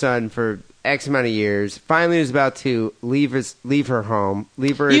raised her son for X amount of years. Finally, was about to leave her home,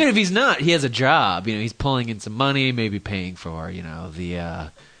 leave her. Even if he's not, he has a job. He's pulling in some money, maybe paying for the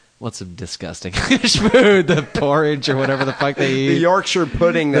what's some disgusting food, the porridge or whatever the fuck they eat. The Yorkshire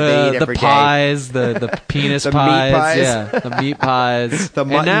pudding that they eat every the day. pies, the penis The pies, meat pies. yeah, the meat pies, The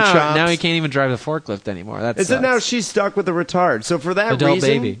mutton and chops. now he can't even drive the forklift anymore. That And so sucks. now she's stuck with a retard. So for that Adult reason,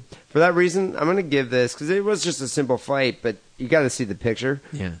 baby. I'm going to give this, because it was just a simple fight, but you got to see the picture.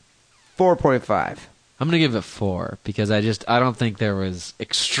 Yeah. 4.5. I'm gonna give it 4 because I don't think there was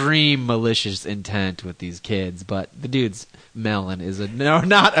extreme malicious intent with these kids, but the dude's melon is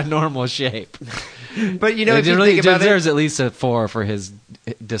not a normal shape. But if you really think about deserves it, at least a 4 for his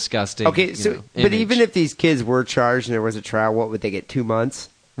disgusting. okay. So, but image. even if these kids were charged and there was a trial, what would they get? 2 months?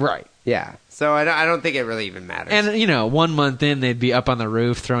 right. Yeah. So I don't think it really even matters. And 1 month in, they'd be up on the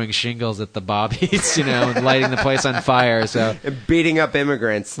roof throwing shingles at the bobbies, and lighting the place on fire. So And beating up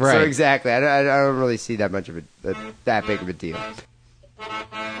immigrants. Right. So exactly. I don't really see that much of that big of a deal.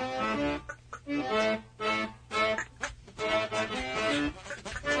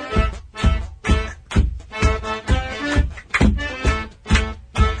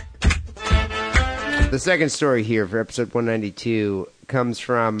 The second story here for episode 192 comes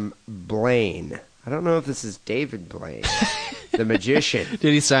from Blaine. I don't know if this is David Blaine, the magician. did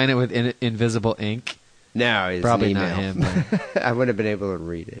he sign it with invisible ink? No, it's Probably an not email. him. I wouldn't have been able to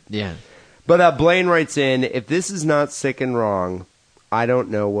read it. Yeah. But Blaine writes in, if this is not sick and wrong, I don't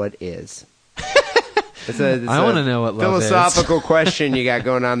know what is. I want to know what love philosophical question you got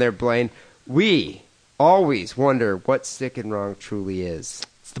going on there, Blaine. We always wonder what sick and wrong truly is.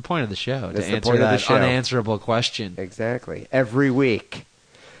 It's the point of the show, That's to the answer point of the that show. unanswerable question. Exactly. Every week.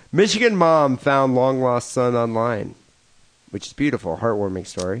 Michigan mom found long-lost son online, which is beautiful. Heartwarming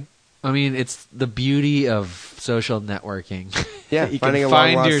story. I mean, it's the beauty of social networking. Yeah, you finding can a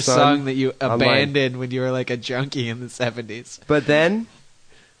find long-lost your son song that you online. abandoned when you were like a junkie in the 70s. But then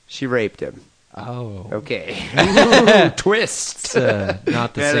she raped him. Oh. Okay. Ooh, twist. It's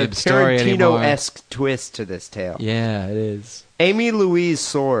not the Had same a story anymore. Tarantino-esque twist to this tale. Yeah, it is. Amy Louise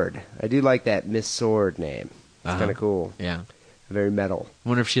Sword. I do like that Miss Sword name. It's kind of cool. Yeah. Very metal. I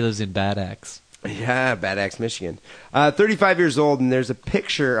wonder if she lives in Bad Axe. Yeah, Bad Axe, Michigan. 35 years old, and there's a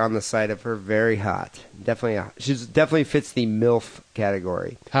picture on the site of her very hot. She definitely fits the MILF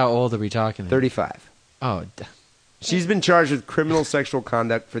category. How old are we talking? 35. Oh, She's been charged with criminal sexual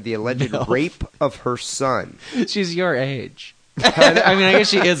conduct for the alleged rape of her son. she's your age. I mean, I guess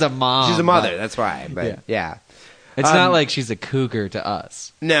she is a mom. She's a mother, but that's why. But yeah. It's not like she's a cougar to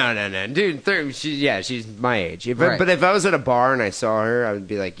us. No. Dude, she's my age. Right. But if I was at a bar and I saw her, I would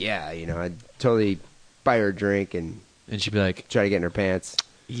be like, yeah, I'd totally buy her a drink and And she'd be like, try to get in her pants.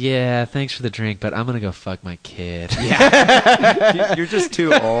 yeah, thanks for the drink, but I'm going to go fuck my kid. Yeah. You're just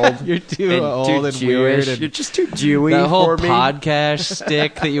too old. You're too old and Jewish. weird. And You're just too Jewy that whole for me. podcast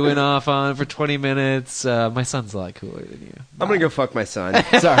stick that you went off on for 20 minutes, my son's a lot cooler than you. I'm going to go fuck my son.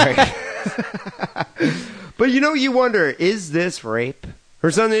 Sorry. But you wonder, is this rape? Her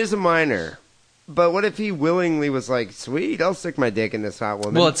son is a minor. But what if he willingly was like, sweet, I'll stick my dick in this hot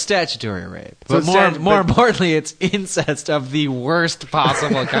woman? Well, it's statutory rape. So But more importantly, it's incest of the worst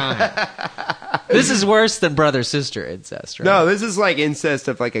possible kind. This is worse than brother-sister incest, right? No, this is like incest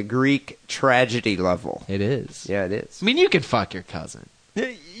of like a Greek tragedy level. It is. Yeah, it is. I mean, you could fuck your cousin.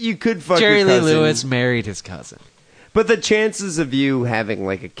 You could fuck Jerry your Lee cousin. Lewis married his cousin. But the chances of you having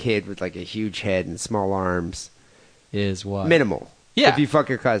like a kid with like a huge head and small arms Is what? minimal. Yeah. If you fuck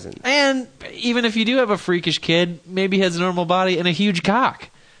your cousin. And even if you do have a freakish kid, maybe he has a normal body and a huge cock.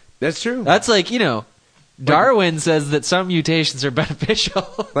 That's true. That's like, Darwin says that some mutations are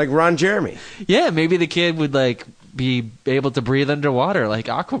beneficial. Like Ron Jeremy. Yeah, maybe the kid would like be able to breathe underwater like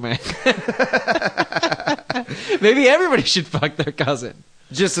Aquaman. Maybe everybody should fuck their cousin.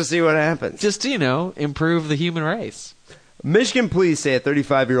 Just to see what happens. Just to, improve the human race. Michigan police say a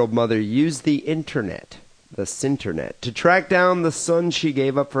 35-year-old mother used the internet, the Sinternet, to track down the son she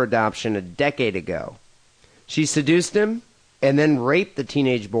gave up for adoption a decade ago. She seduced him and then raped the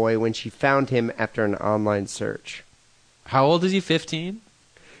teenage boy when she found him after an online search. How old is he? 15?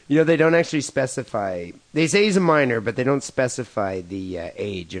 They don't actually specify. They say he's a minor, but they don't specify the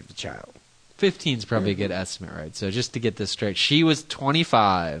age of the child. 15's probably a good estimate, right? So just to get this straight, she was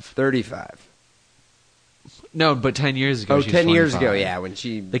 25. 35. No, but 10 years ago. Oh, she was 10 years 25. ago, yeah. When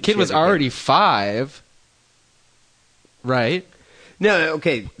the kid was already 5, right? No,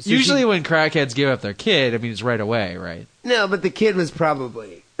 okay. So Usually when crackheads give up their kid, it's right away, right? No, but the kid was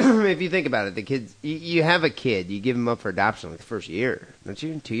probably, if you think about it, the kids, you have a kid, you give him up for adoption like the first year, don't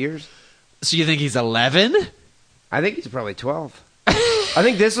you? 2 years? So you think he's 11? I think he's probably 12. I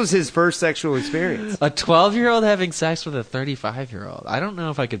think this was his first sexual experience. A 12-year-old having sex with a 35-year-old. I don't know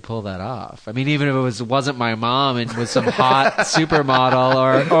if I could pull that off. Even if it wasn't my mom and was some hot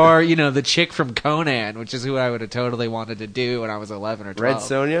supermodel or the chick from Conan, which is who I would have totally wanted to do when I was 11 or 12. Red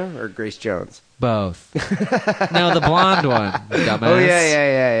Sonja or Grace Jones? Both. No, the blonde one, dumbass. Oh,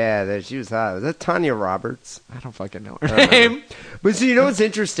 yeah. She was hot. Was that Tanya Roberts? I don't fucking know her name. But so you know what's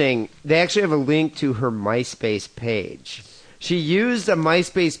interesting? They actually have a link to her MySpace page. She used a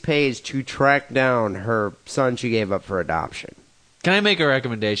MySpace page to track down her son she gave up for adoption. Can I make a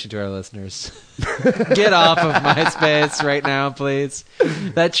recommendation to our listeners? Get off of MySpace right now, please.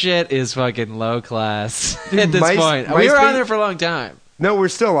 That shit is fucking low class at this point. We were on there for a long time. No, we're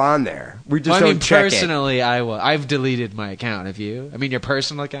still on there. We just don't check personally, it. I've deleted my account. Have you? Your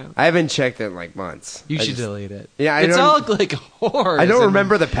personal account? I haven't checked it in like months. You should delete it. Yeah, it's all like whores. I don't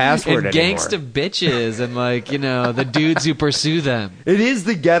remember the password and anymore. Gangsta bitches and the dudes who pursue them. It is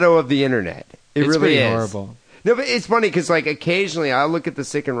the ghetto of the internet. It's really is horrible. No, but it's funny because occasionally I'll look at the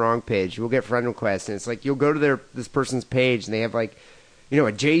Sick and Wrong page. We'll get friend requests, and it's like you'll go to this person's page, and they have a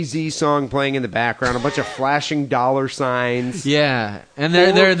Jay-Z song playing in the background, a bunch of flashing dollar signs. Yeah, and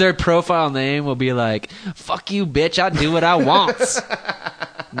their profile name will be like, "Fuck you, bitch! I do what I want,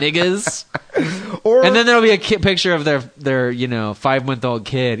 niggas." And then there'll be a picture of their 5-month-old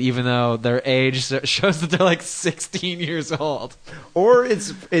kid, even though their age shows that they're like 16 years old. Or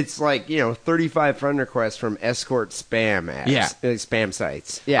it's like 35 friend requests from escort spam apps, spam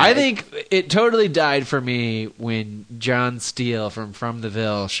sites. Yeah, I think it totally died for me when John Steele from the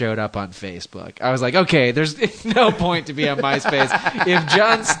Ville showed up on Facebook. I was like, okay, there's no point to be on MySpace if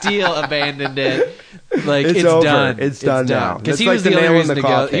John Steele abandoned it. It's over. Done. It's done now. Because he was the only reason to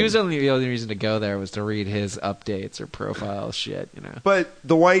go. He was only the only reason to go there was to read his updates or profile shit. But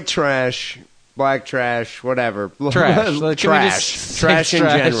the white trash, black trash, whatever, trash in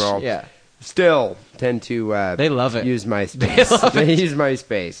general. Yeah. Still tend to they love it. Use MySpace. They use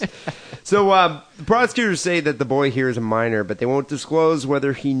MySpace. So the prosecutors say that the boy here is a minor, but they won't disclose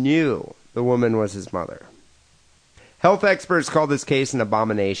whether he knew the woman was his mother. Health experts call this case an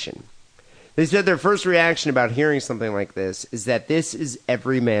abomination. They said their first reaction about hearing something like this is that this is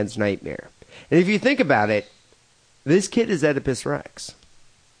every man's nightmare. And if you think about it, this kid is Oedipus Rex.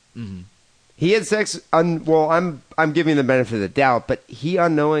 Mm-hmm. He had sex. I'm giving the benefit of the doubt, but he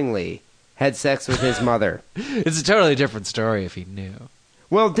unknowingly had sex with his mother. It's a totally different story if he knew.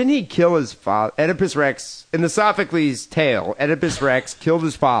 Well, didn't he kill his father? Oedipus Rex, in the Sophocles tale, Oedipus Rex killed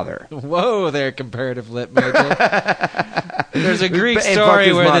his father. Whoa there, comparative lip maker. There's a Greek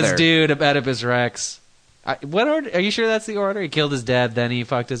story where this dude, Oedipus Rex, what order? Are you sure that's the order? He killed his dad, then he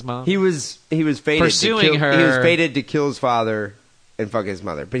fucked his mom? He was fated pursuing her. He was fated to kill his father and fuck his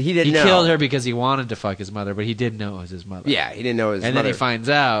mother, but he didn't know. He killed her because he wanted to fuck his mother, but he didn't know it was his mother. Yeah, he didn't know it was his mother. mother. And then he finds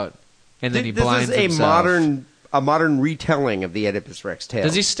out, and then he blinds himself. This is a modern retelling of the Oedipus Rex tale.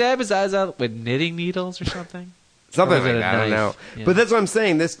 Does he stab his eyes out with knitting needles or something? Something like that, I don't know. Yeah. But that's what I'm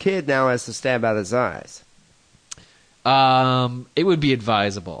saying. This kid now has to stab out his eyes. It would be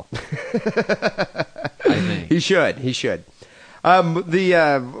advisable. I think he should. He should. One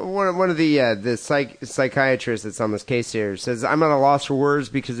of the psychiatrists that's on this case here says, I'm at a loss for words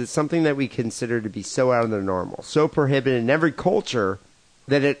because it's something that we consider to be so out of the normal, so prohibited in every culture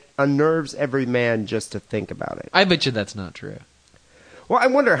that it unnerves every man just to think about it. I bet you that's not true. Well, I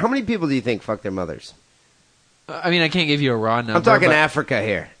wonder, how many people do you think fuck their mothers? I mean, I can't give you a raw number. I'm talking Africa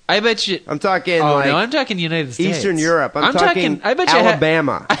here. I bet you. I'm talking. Oh no, I'm talking United States, Eastern Europe. I'm talking. I bet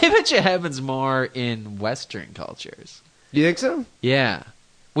Alabama. I bet you it happens more in Western cultures. Do you think so? Yeah,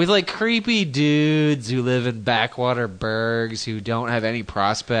 with like creepy dudes who live in backwater burgs who don't have any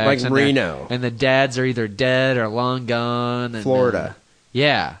prospects, like Reno, and the dads are either dead or long gone. And, Florida.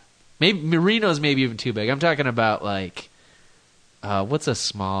 Yeah, maybe Reno's maybe even too big. I'm talking about like. What's a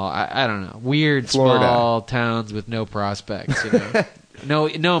small? I don't know. Weird Florida. Small towns with no prospects. You know,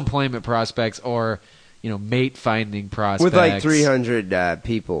 no employment prospects or mate finding prospects. With like 300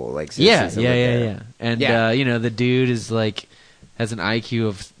 people, like yeah. And yeah. The dude is like has an IQ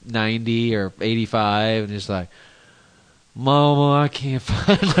of 90 or 85, and just like, Mama, I can't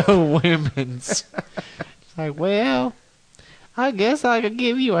find no women's. It's like, well, I guess I could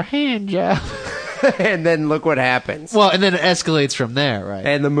give you a hand job. And then look what happens. Well, and then it escalates from there, right?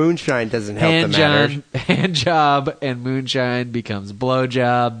 And the moonshine doesn't help the matter. Hand job and moonshine becomes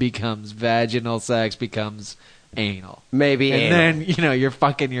blowjob, becomes vaginal sex, becomes anal. Maybe and anal. then, you're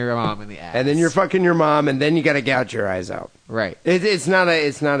fucking your mom in the ass. And then you're fucking your mom, and then you got to gouge your eyes out. Right. It's not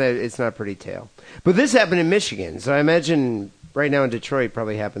a pretty tale. But this happened in Michigan, so I imagine right now in Detroit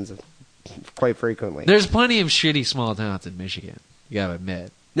probably happens quite frequently. There's plenty of shitty small towns in Michigan, you got to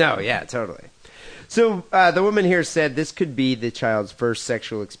admit. No, yeah, totally. So the woman here said this could be the child's first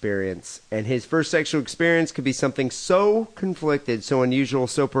sexual experience, and his first sexual experience could be something so conflicted, so unusual,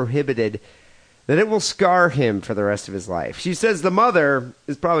 so prohibited, that it will scar him for the rest of his life. She says the mother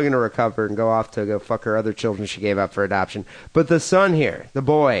is probably going to recover and go off to go fuck her other children she gave up for adoption. But the son here, the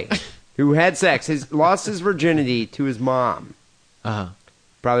boy, who had sex, lost his virginity to his mom,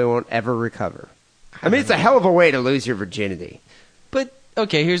 probably won't ever recover. I mean, it's a hell of a way to lose your virginity. But...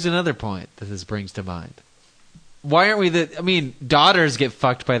 okay, here's another point that this brings to mind. Why aren't we daughters get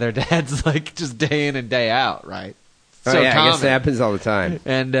fucked by their dads like just day in and day out, right? So yeah, common. I guess it happens all the time.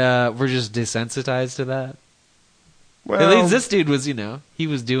 And we're just desensitized to that. Well, at least this dude was, he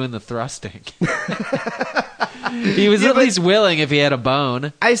was doing the thrusting. He was at least willing if he had a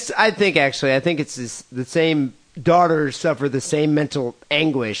bone. I think it's the same. Daughters suffer the same mental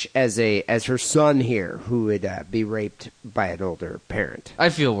anguish as her son here, who would be raped by an older parent. I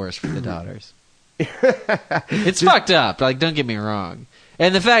feel worse for the daughters. It's fucked up. Like, don't get me wrong.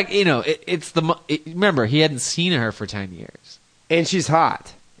 And the fact, remember, he hadn't seen her for 10 years, and she's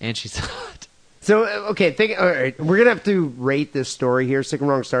hot. So okay, all right, we're gonna have to rate this story here, sick and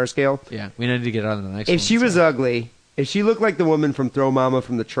wrong star scale. Yeah, we need to get on to the next one. If she was ugly. If she looked like the woman from Throw Mama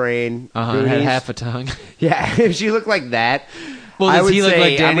from the Train, had half a tongue. Yeah, if she looked like that, well, does he look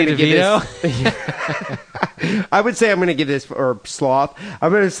like Danny DeVito? I would say I'm going to give this, or Sloth.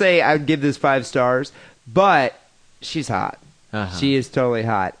 I'm going to say I would give this 5 stars, but she's hot. She is totally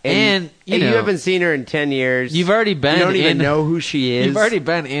hot, and you haven't seen her in 10 years. You've already been. You don't even know who she is. You've already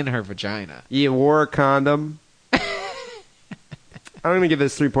been in her vagina. You wore a condom. I'm going to give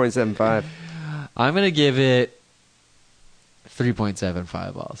this 3.75. I'm going to give it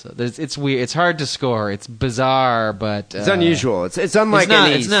 3.75 also. It's weird. It's hard to score. It's bizarre, but... it's unusual. It's unlike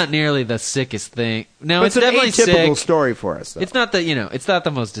any... It's not nearly the sickest thing. No, but it's definitely an atypical sick. Story for us, though. It's not that, it's not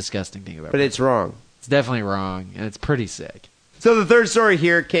the most disgusting thing about it. But it's wrong. It's definitely wrong, and it's pretty sick. So the third story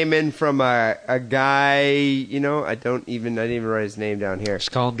here came in from a guy, I didn't even write his name down here.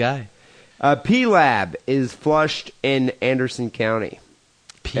 Just call him Guy. P-Lab is flushed in Anderson County.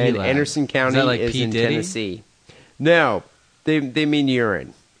 P-Lab. And Anderson County is in Tennessee. No. They mean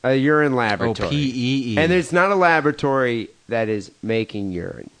urine. A urine laboratory. Oh, P-E-E. And it's not a laboratory that is making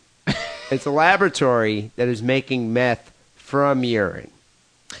urine. It's a laboratory that is making meth from urine.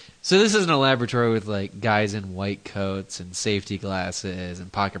 So this isn't a laboratory with, like, guys in white coats and safety glasses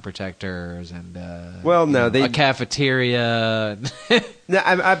and pocket protectors and, a cafeteria. No,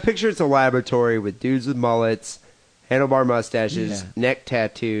 I picture it's a laboratory with dudes with mullets, handlebar mustaches, neck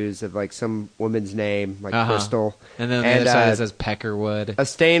tattoos of like some woman's name, like Crystal. And then on the other side it says Peckerwood. A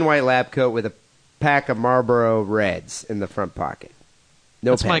stained white lab coat with a pack of Marlboro Reds in the front pocket.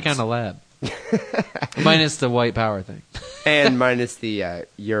 No That's pens. my kind of lab. Minus the white power thing. And minus the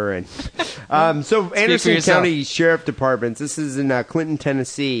urine. So Anderson County Sheriff Department, this is in Clinton,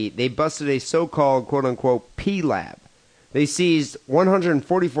 Tennessee, they busted a so-called quote-unquote P-Lab They seized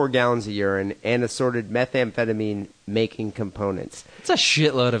 144 gallons of urine and assorted methamphetamine-making components. It's a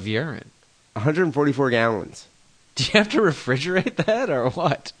shitload of urine. 144 gallons. Do you have to refrigerate that or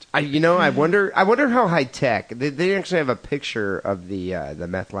what? I wonder how high tech. They actually have a picture of the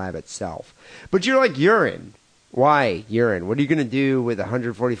meth lab itself. But you're like, urine. Why urine? What are you going to do with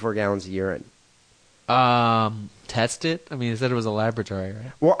 144 gallons of urine? Test it? I mean, you said it was a laboratory,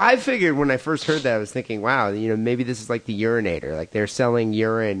 right? Well, I figured when I first heard that, I was thinking, wow, maybe this is like the urinator. Like they're selling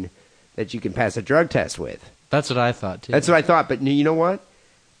urine that you can pass a drug test with. That's what I thought, too. That's what I thought. But you know what?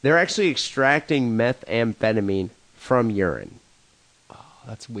 They're actually extracting methamphetamine from urine. Oh,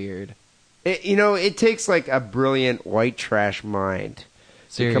 that's weird. It takes like a brilliant white trash mind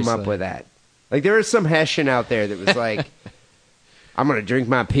to come up with that. Like there was some Hessian out there that was like, I'm going to drink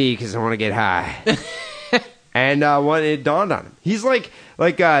my pee because I want to get high. And when it dawned on him, he's like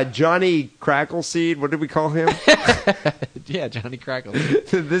Johnny Crackleseed. What did we call him? Yeah, Johnny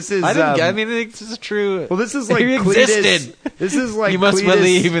Crackleseed. This is. I mean, this is true. Well, this is like he existed. This is like you must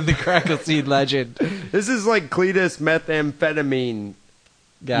believe in the Crackleseed legend. This is like Cletus methamphetamine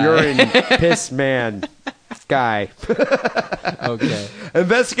guy. urine piss man guy. Okay.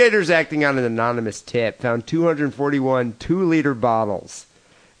 Investigators acting on an anonymous tip found 241 2-liter bottles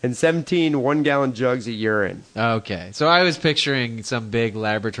and 17 1-gallon jugs of urine. Okay. So I was picturing some big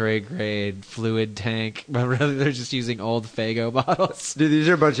laboratory-grade fluid tank, but really they're just using old Faygo bottles. Dude, these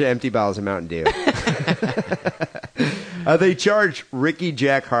are a bunch of empty bottles of Mountain Dew. They charged Ricky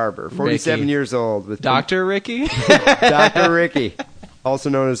Jack Harbor, 47 years old. With Dr. Ricky? Dr. Ricky, also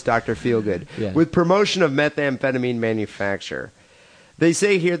known as Dr. Feelgood, yeah. with promotion of methamphetamine manufacture. They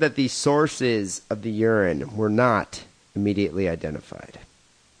say here that the sources of the urine were not immediately identified.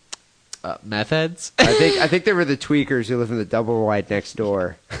 Meth heads? I think they were the tweakers who live in the double wide next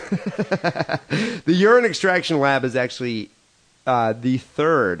door. The urine extraction lab is actually the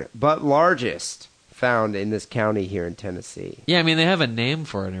third but largest found in this county here in Tennessee. Yeah, I mean they have a name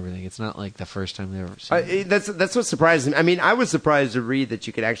for it and everything. It's not like the first time they've ever seen it. That's what surprised me. I mean, I was surprised to read that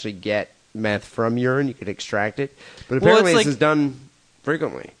you could actually get meth from urine. You could extract it, but apparently this is done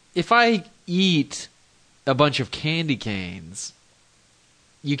frequently. If I eat a bunch of candy canes,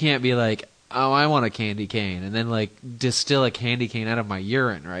 you can't be like, oh, I want a candy cane, and then like distill a candy cane out of my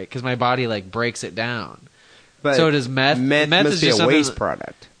urine, right? Because my body like breaks it down. But so does meth. Meth is must be just a waste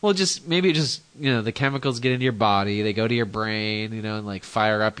product. Well, maybe the chemicals get into your body, they go to your brain, and like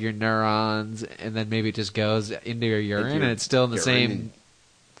fire up your neurons, and then maybe it just goes into your urine, and it's still in the same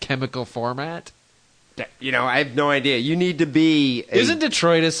chemical format. I have no idea. You need to be. Isn't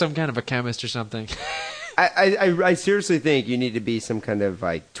Detroit some kind of a chemist or something? I seriously think you need to be some kind of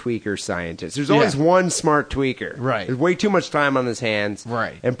like tweaker scientist. There's always one smart tweaker. Right. There's way too much time on his hands.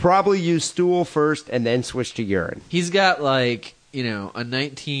 Right. And probably use stool first and then switch to urine. He's got like, a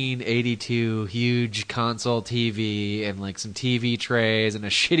 1982 huge console TV and like some TV trays and a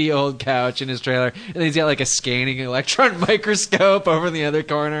shitty old couch in his trailer. And then he's got like a scanning electron microscope over in the other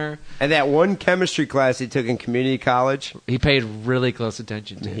corner. And that one chemistry class he took in community college, he paid really close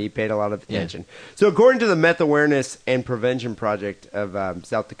attention to. He paid a lot of attention. Yeah. So according to the Meth Awareness and Prevention Project of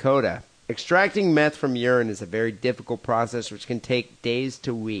South Dakota, extracting meth from urine is a very difficult process which can take days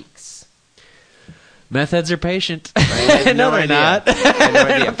to weeks. Meth heads are patient. Right? No, they're not. They're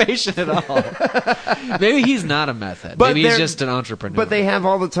idea. not patient at all. Maybe he's not a meth head. Maybe he's just an entrepreneur. But they have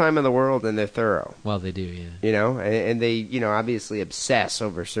all the time in the world and they're thorough. Well, they do, yeah. And they, obviously obsess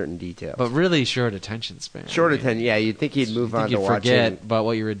over certain details. But really short attention span. Short attention, yeah. You'd think he'd move on to watching. Forget about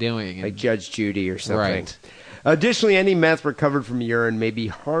what you were doing. Like Judge Judy or something. Right. Additionally, any meth recovered from urine may be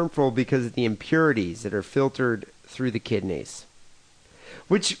harmful because of the impurities that are filtered through the kidneys.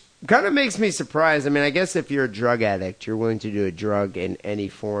 Which kind of makes me surprised. I mean, I guess if you're a drug addict, you're willing to do a drug in any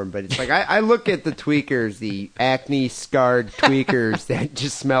form. But it's like, I look at the tweakers, the acne-scarred tweakers that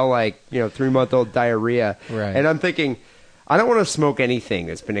just smell like, 3-month-old diarrhea. Right. And I'm thinking, I don't want to smoke anything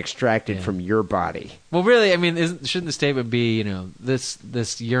that's been extracted from your body. Well, really, I mean, shouldn't the statement be,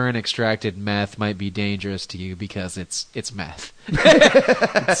 this urine-extracted meth might be dangerous to you because it's meth.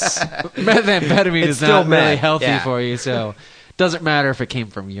 Methamphetamine is not really healthy for you, so... Doesn't matter if it came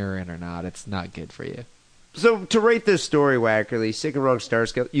from urine or not. It's not good for you. So to rate this story, Wackerly, sick and wrong star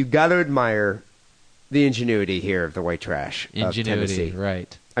scale, you got to admire the ingenuity here of the white trash of Tennessee.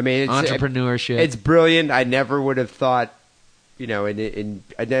 Right. I mean, entrepreneurship. It's brilliant. I never would have thought,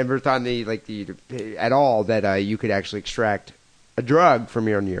 I never thought at all that you could actually extract a drug from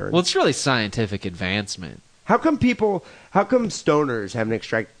your own urine. Well, it's really scientific advancement. How come stoners haven't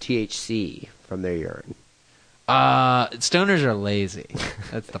extracted THC from their urine? Stoners are lazy.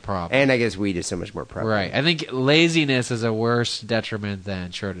 That's the problem. And I guess weed is so much more prevalent. Right. I think laziness is a worse detriment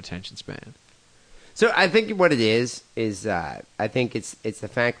than short attention span. So I think what it is I think it's the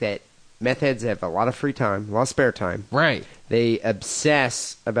fact that meth heads have a lot of free time, a lot of spare time. Right. They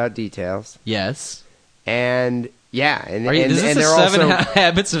obsess about details. Yes. And yeah, and is this they're a 7 also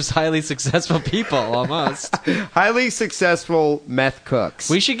habits of highly successful people almost? highly successful meth cooks.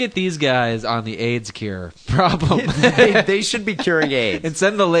 We should get these guys on the AIDS cure problem. they should be curing AIDS. And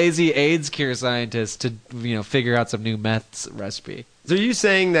send the lazy AIDS cure scientists to figure out some new meth recipe. So are you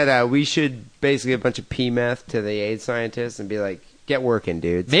saying that we should basically give a bunch of pea meth to the AIDS scientists and be like, get working,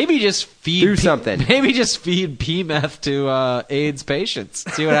 dudes? Maybe just feed Do something. Maybe just feed pea meth to AIDS patients.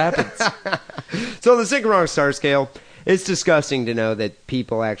 See what happens. So the sick and wrong star scale, it's disgusting to know that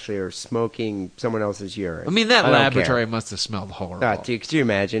people actually are smoking someone else's urine. I mean, that laboratory must have smelled horrible. Dude, could you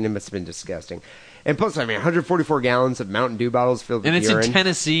imagine? It must have been disgusting. And plus, 144 gallons of Mountain Dew bottles filled with urine. And it's in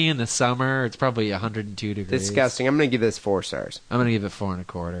Tennessee in the summer. It's probably 102 degrees. Disgusting. I'm going to give this 4 stars. I'm going to give it 4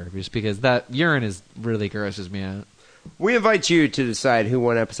 1/4, just because that urine is really grosses me out. We invite you to decide who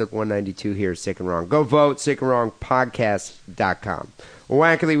won episode 192 here at Sick and Wrong. Go vote, sickandwrongpodcast.com. Well,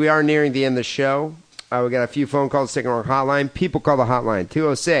 wackily, we are nearing the end of the show. We got a few phone calls, Sick and Wrong hotline. People call the hotline,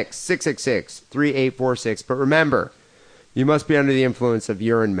 206-666-3846. But remember, you must be under the influence of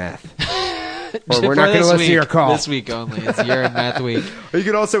urine meth. Or we're not going to listen to your call. This week only. It's urine meth week. Or you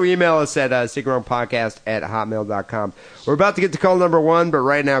can also email us at sickandwrongpodcast@hotmail.com. We're about to get to call number 1, but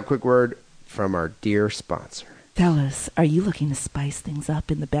right now, a quick word from our dear sponsor. Fellas, are you looking to spice things up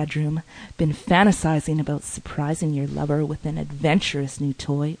in the bedroom? Been fantasizing about surprising your lover with an adventurous new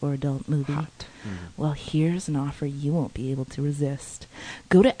toy or adult movie? Well, here's an offer you won't be able to resist.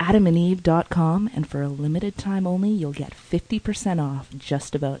 Go to adamandeve.com, and for a limited time only, you'll get 50% off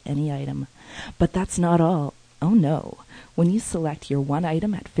just about any item. But that's not all. Oh no. When you select your one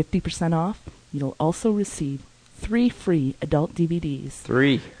item at 50% off, you'll also receive 3 free adult DVDs.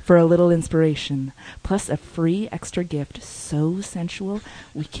 3. For a little inspiration. Plus a free extra gift so sensual,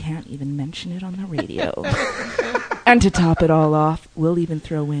 we can't even mention it on the radio. And to top it all off, we'll even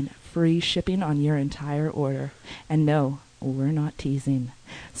throw in free shipping on your entire order. And no, we're not teasing.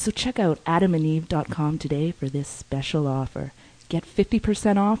 So check out adamandeve.com today for this special offer. Get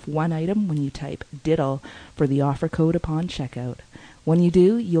 50% off one item when you type diddle for the offer code upon checkout. When you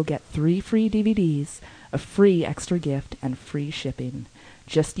do, you'll get 3 free DVDs, a free extra gift, and free shipping.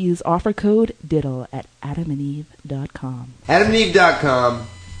 Just use offer code DIDDLE at adamandeve.com. Adamandeve.com,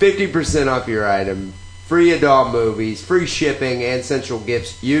 50% off your item, free adult movies, free shipping, and sensual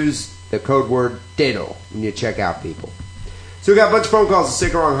gifts. Use the code word DIDDLE when you check out, people. So we got a bunch of phone calls. The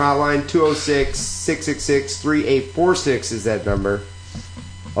Sick and Wrong hotline, 206-666-3846 is that number.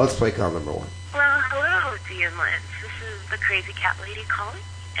 Let's play call number 1. Well, hello, dear Lynch. This is the crazy cat lady calling,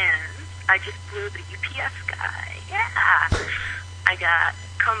 and I just blew the UPS guy. Yeah. I got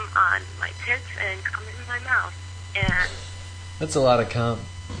cum on my tits and cum in my mouth. And that's a lot of cum.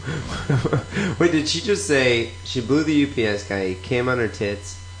 Wait, did she just say she blew the UPS guy, came on her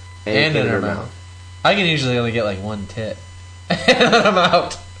tits, and in her mouth? I can usually only get like one tit. And then I'm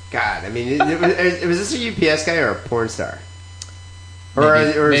out. God, I mean, was this a UPS guy or a porn star? Or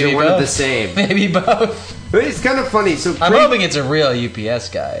is it one both. of the same? Maybe both. But it's kind of funny. So I'm hoping it's a real UPS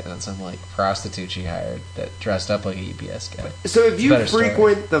guy, not some like prostitute she hired that dressed up like a UPS guy. So if you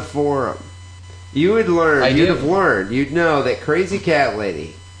frequent the forum, you would learn. You'd know that Crazy Cat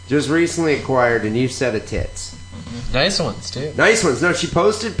Lady just recently acquired a new set of tits. Nice ones too. Nice ones. No, she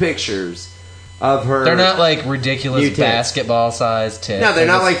posted pictures of her. They're not like ridiculous basketball sized tits. No, they're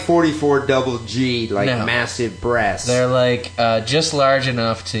not like 44 double G, like massive breasts. They're like just large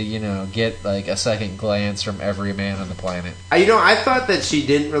enough to, get like a second glance from every man on the planet. I thought that she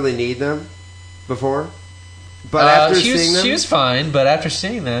didn't really need them before. But after seeing them, she was fine. But after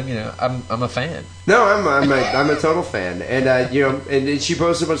seeing them, I'm a fan. No, I'm a total fan, and and she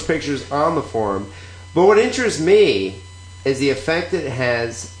posted a bunch of pictures on the forum. But what interests me is the effect it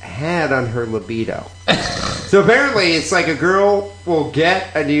has had on her libido. So apparently, it's like a girl will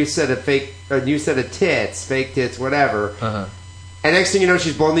get a new set of tits, fake tits, whatever, and next thing you know,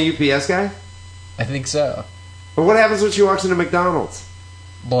 she's blown the UPS guy. I think so. But what happens when she walks into McDonald's?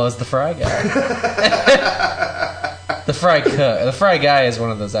 Blows the fry guy. The fry guy is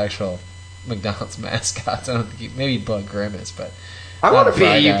one of those actual McDonald's mascots. I don't think maybe Bug Grimace, but I want to be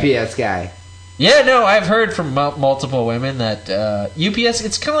a UPS guy. Yeah, no, I've heard from multiple women that UPS,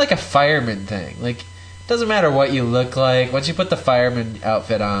 it's kind of like a fireman thing. Like, it doesn't matter what you look like. Once you put the fireman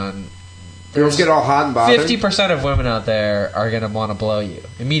outfit on, girls get all hot and bothered. 50% of women out there are going to want to blow you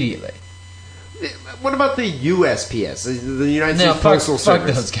immediately. What about the USPS, the United States Postal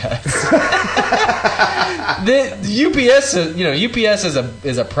Service? Fuck those guys. the UPS, UPS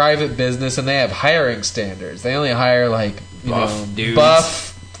is a private business, and they have hiring standards. They only hire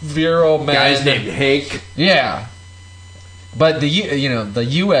buff, virile men. Guys named Hank. Yeah. But the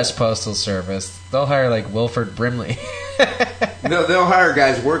U.S. Postal Service, they'll hire like Wilford Brimley. No, they'll hire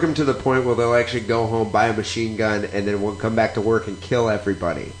guys, work them to the point where they'll actually go home, buy a machine gun, and then we'll come back to work and kill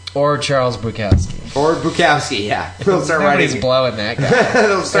everybody. Or Charles Bukowski. Or Bukowski, yeah. They'll start Nobody's writing. blowing that guy.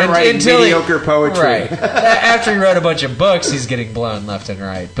 They'll start writing mediocre poetry. Right. After he wrote a bunch of books, he's getting blown left and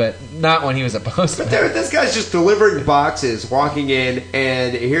right, but not when he was a postman. But this guy's just delivering boxes, walking in,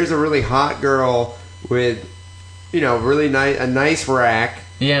 and here's a really hot girl with, really a nice rack.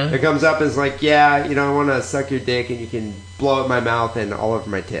 Yeah. It comes up and is like, I want to suck your dick and you can blow up my mouth and all over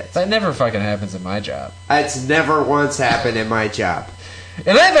my tits. That never fucking happens in my job. It's never once happened in my job.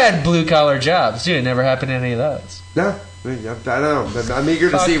 And I've had blue-collar jobs, too. It never happened in any of those. No, I don't know. I'm eager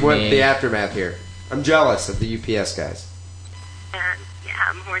to see what the aftermath here. I'm jealous of the UPS guys. And,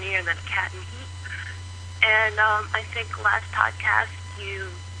 I'm hornier than a cat in heat. And I think last podcast you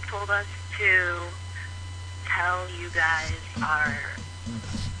told us to tell you guys our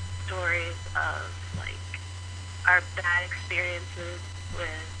stories of, our bad experiences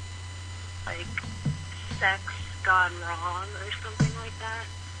with, sex gone wrong or something like that.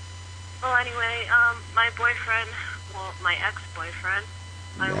 Well, anyway, my boyfriend, my ex-boyfriend,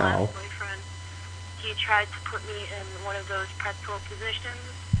 my last boyfriend, he tried to put me in one of those pretzel positions,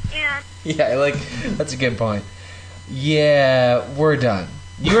 and... Yeah, that's a good point. Yeah, we're done.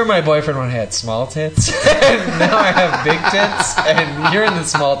 You were my boyfriend when I had small tits, and now I have big tits, and you're in the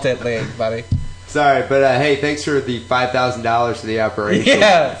small tit league, buddy. Sorry, but hey, thanks for the $5,000 for the operation.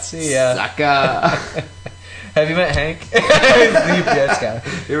 Yeah, see ya. Sucker. Have you met Hank? He's the UPS guy.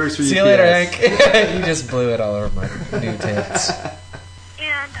 It works for See you later, Hank. You just blew it all over my new tits.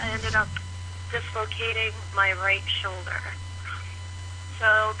 And I ended up dislocating my right shoulder.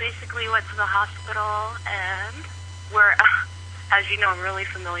 So basically went to the hospital, and we're, as you know, I'm really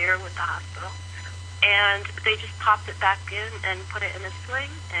familiar with the hospital. And they just popped it back in and put it in a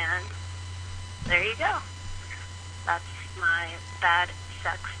sling, and there you go. That's my bad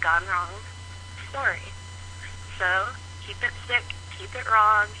sex gone wrong story. So, keep it sick, keep it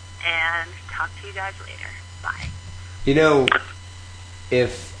wrong, and talk to you guys later. Bye.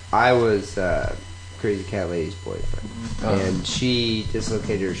 If I was Crazy Cat Lady's boyfriend, and she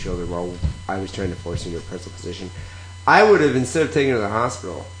dislocated her shoulder while I was trying to force her into a pretzel position, I would have, instead of taking her to the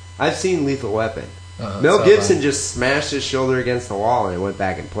hospital, I've seen Lethal Weapon. Mel Gibson just smashed his shoulder against the wall and it went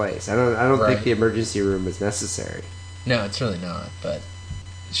back in place. I don't think the emergency room was necessary. No, it's really not. But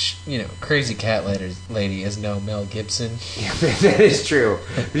Crazy Cat Lady is no Mel Gibson. Yeah, that is true.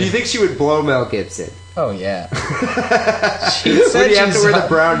 Do you think she would blow Mel Gibson? Oh yeah. Would he have to wear the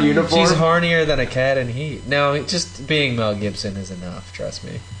brown uniform? She's hornier than a cat in heat. No, just being Mel Gibson is enough. Trust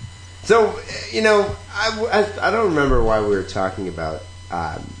me. So I don't remember why we were talking about.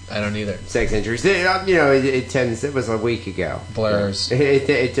 I don't either. Sex injuries. It was a week ago. Blurs.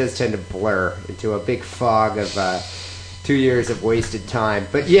 It does tend to blur into a big fog of 2 years of wasted time.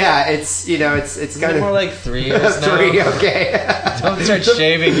 But yeah, it's kind of more like 3 years now. 3, okay. Don't start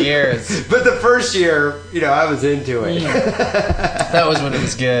shaving years. But the first year, I was into it. That was when it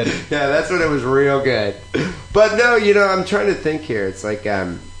was good. Yeah, that's when it was real good. But no, I'm trying to think here. It's like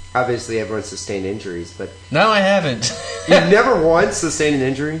obviously everyone sustained injuries, but no, I haven't. You've never once sustained an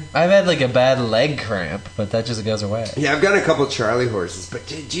injury? I've had a bad leg cramp, but that just goes away. Yeah, I've got a couple Charlie horses, but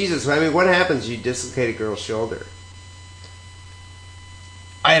Jesus, what happens? You dislocate a girl's shoulder.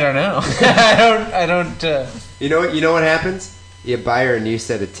 I don't know. I don't. You know what happens? You buy her a new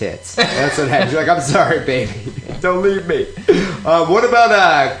set of tits. That's what happens. You're like, I'm sorry, baby. Don't leave me. What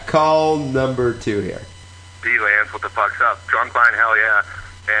about call number 2 here? B-Lance, what the fuck's up? Drunk line, hell yeah.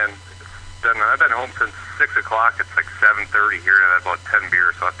 And then I've been home since 6 o'clock. It's 7:30 here, and I had about 10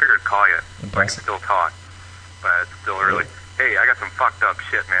 beers, so I figured I'd call you. So I can still talk, but it's still early. Hey, I got some fucked up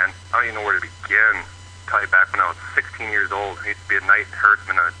shit, man. I don't even know where to begin. Tell you, back when I was 16 years old, I used to be a night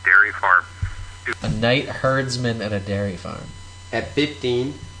herdsman on a dairy farm. A night herdsman at a dairy farm. At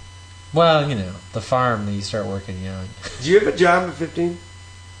 15? Well, the farm that you start working young. Did you have a job at 15?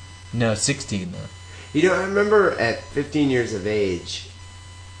 No, 16 though. I remember at 15 years of age,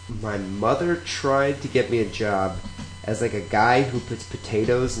 my mother tried to get me a job as like a guy who puts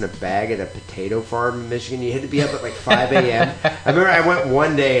potatoes in a bag at a potato farm in Michigan. You had to be up at like 5 a.m. I remember I went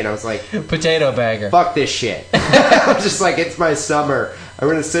one day and I was like, potato bagger. Fuck this shit. I'm just like, it's my summer. I'm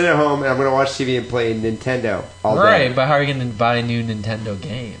going to sit at home and I'm going to watch TV and play Nintendo all day. Right, but how are you going to buy new Nintendo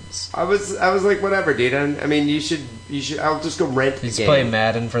games? I was like, whatever, dude. I mean, you should. I'll just go rent the game. Just play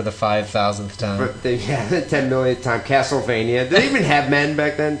Madden for the 5,000th time. The 10 millionth time. Castlevania. Did they even have Madden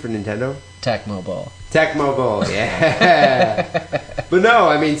back then for Nintendo? Tecmo Bowl, yeah. But no,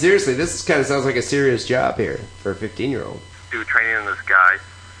 I mean, seriously, this kind of sounds like a serious job here for a 15-year-old. Do training in this guy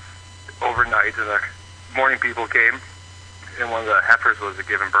overnight, and the morning people came, and one of the heifers was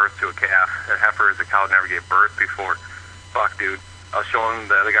giving birth to a calf. A heifer is a cow that never gave birth before. Fuck, dude. I was showing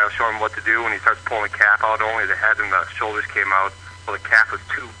the other guy was showing him what to do when he starts pulling the calf out. Only the head and the shoulders came out. Well, the calf was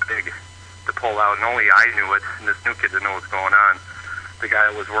too big to pull out, and only I knew it, and this new kid didn't know what's going on. The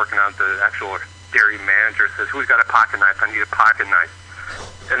guy that was working on the actual dairy manager says, "Who's got a pocket knife? I need a pocket knife."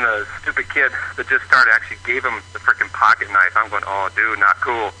 And the stupid kid that just started actually gave him the freaking pocket knife. I'm going, oh, dude, not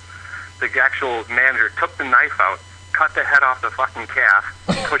cool. The actual manager took the knife out, cut the head off the fucking calf,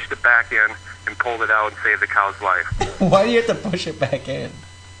 pushed it back in, and pulled it out and saved the cow's life. Why do you have to push it back in?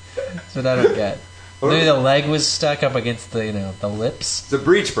 That's what I don't get. Maybe the leg was stuck up against the lips. It's a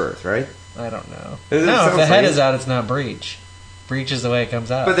breech birth, right? I don't know. No, if the head is out, it's not breech. Breech is the way it comes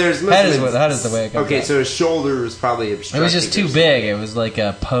out. But there's head is the way it comes out. Okay, so his shoulder was probably obstructed. It was just too big. It was like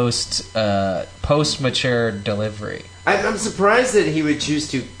a post-mature delivery. I'm surprised that he would choose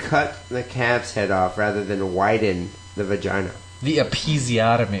to cut the calf's head off rather than widen the vagina. The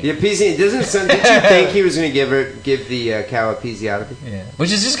episiotomy. The episiotomy. Did you think he was going to give the cow episiotomy? Yeah. Which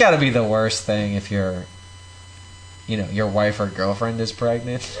has just got to be the worst thing if you're, your wife or girlfriend is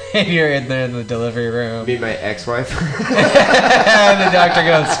pregnant and you're in there in the delivery room. You mean my ex-wife? And the doctor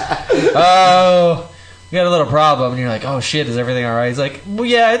goes, "Oh, we got a little problem." And you're like, "Oh shit, is everything all right?" He's like, "Well,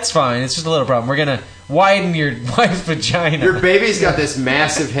 yeah, it's fine. It's just a little problem. We're going to widen your wife's vagina." Your baby's got this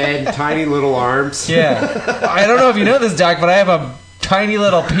massive head, tiny little arms. Yeah. I don't know if you know this, Doc, but I have a tiny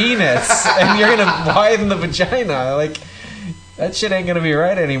little penis, and you're going to widen the vagina. Like, that shit ain't going to be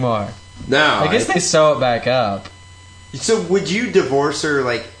right anymore. No. I guess they sew it back up. So would you divorce her,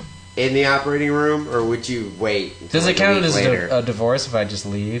 like, in the operating room, or would you wait? Does it count as a divorce if I just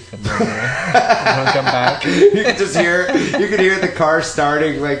leave and then don't come back? You could hear the car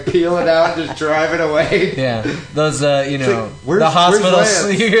starting, like peel it out, and just drive it away. Yeah, those the where's hospital. Lance?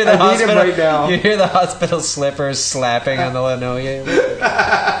 You hear the hospital right now. You hear the hospital slippers slapping on the linoleum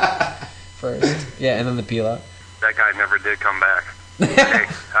first. Yeah, and then the peel out. That guy never did come back. Hey,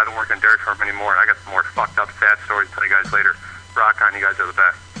 I don't work in dirt for him anymore. I got some more fucked up sad stories to tell you guys later. Rock on, you guys are the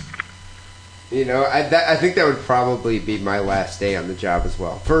best. I think that would probably be my last day on the job as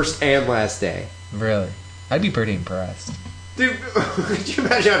well. First and last day. Really? I'd be pretty impressed. Dude, could you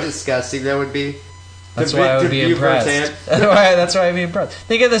imagine how disgusting that would be? That's why I would be impressed. That's why I'd be impressed.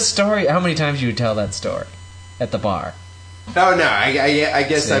 Think of the story. How many times you would tell that story at the bar? Oh no! I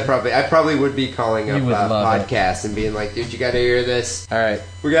guess I probably would be calling up podcasts and being like, "Dude, you got to hear this." All right,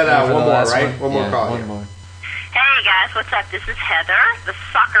 we got one more, right? One more call. One more. Hey guys, what's up? This is Heather, the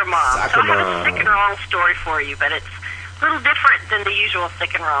soccer mom. I have a sick and wrong story for you, but it's a little different than the usual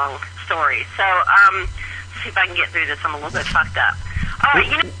sick and wrong story. So, see if I can get through this. I'm a little bit fucked up. All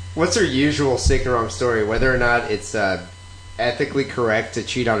right, what's her usual sick and wrong story? Whether or not it's ethically correct to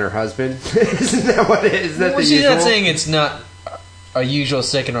cheat on her husband? Isn't that what it is? Well, she's not saying it's not a usual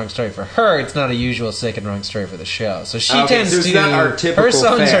sick and wrong story for her. It's not a usual sick and wrong story for the show. So she tends to. Not our typical her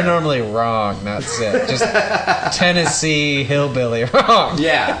songs fan. Are normally wrong. That's it. Just Tennessee hillbilly wrong.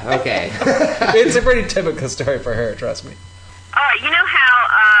 Yeah. Okay. It's a pretty typical story for her. Trust me. All right. You know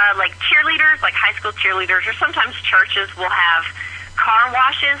how like cheerleaders, like high school cheerleaders, or sometimes churches will have car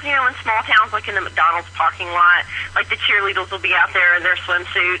washes, in small towns, like in the McDonald's parking lot. Like the cheerleaders will be out there in their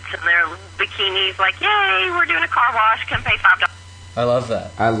swimsuits and their bikinis, like, "Yay, we're doing a car wash. Come pay $5." I love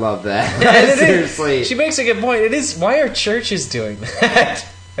that. Seriously. She makes a good point. It is. Why are churches doing that?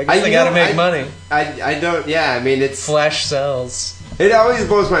 I guess they gotta make money. I don't, yeah, I mean, it's... Flash sells. It always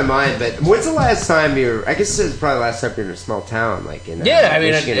blows my mind, but when's the last time I guess it's probably the last time you're in a small town, like in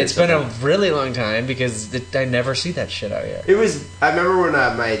Michigan. It's been a really long time because I never see that shit out here. I remember when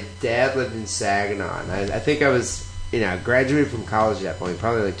my dad lived in Saginaw, and I think I was, graduated from college at that point,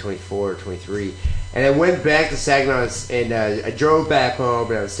 probably like 24 or 23, and I went back to Saginaw, and I drove back home,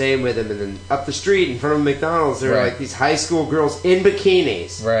 and I was staying with him, and then up the street in front of McDonald's, there were like these high school girls in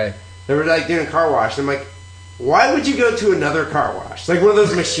bikinis. Right. They were like doing a car wash, and I'm like, Why would you go to another car wash? Like one of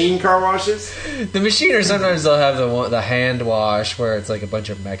those machine car washes? The machine, or sometimes they'll have the hand wash where it's like a bunch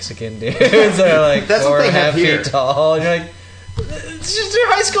of Mexican dudes that are like That's 4.5 feet tall. And you're like, it's just your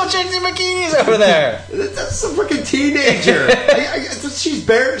high school chicks in bikinis over there. That's a fucking teenager.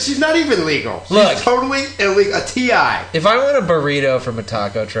 She's not even legal. She's Look, totally illegal. A TI. If I want a burrito from a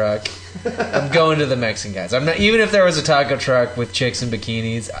taco truck, I'm going to the Mexican guys. I'm not, even if there was a taco truck with chicks in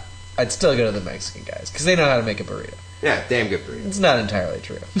bikinis, I'd still go to the Mexican guys because they know how to make a burrito. Yeah, damn good burrito. It's not entirely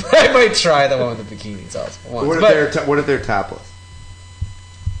true. I might try the one with the bikinis also. Once. What if they're topless?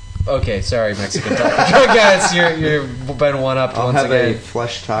 Okay, sorry, Mexican taco truck guys. You've been one-upped once again. I'll have a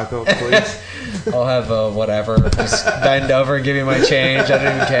flesh taco, please. I'll have whatever. Just bend over and give me my change. I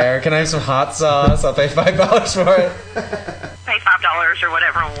don't even care. Can I have some hot sauce? I'll pay $5 for it. Pay $5 or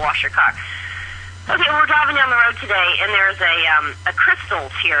whatever and wash your car. Okay, we're driving down the road today, and there's a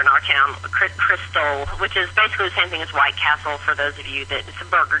Crystal's here in our town. Crystal, which is basically the same thing as White Castle for those of you that it's a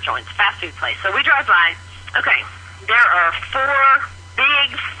burger joint, it's a fast food place. So we drive by. Okay, there are 4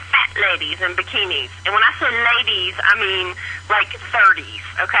 big fat ladies in bikinis, and when I say ladies, I mean like 30s.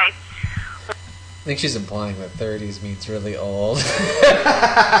 Okay. I think she's implying that 30s means really old. It's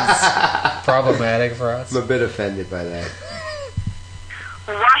problematic for us. I'm a bit offended by that.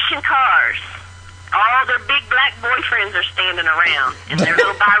 Washing cars. All their big black boyfriends are standing around, and their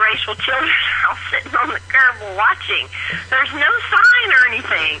little biracial children are all sitting on the curb watching. There's no sign or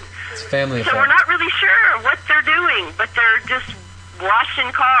anything. It's family. So we're not really sure what they're doing, but they're just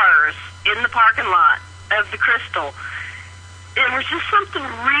washing cars in the parking lot of the Crystal. And there's just something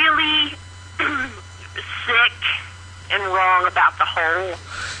really sick and wrong about the whole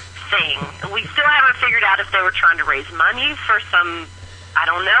thing. We still haven't figured out if they were trying to raise money for some, I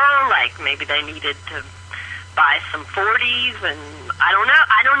don't know, like maybe they needed to buy some 40s, and I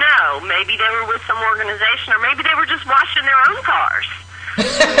don't know. Maybe they were with some organization, or maybe they were just washing their own cars.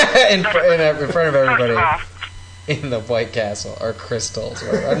 in front of everybody in the White Castle, or Crystals.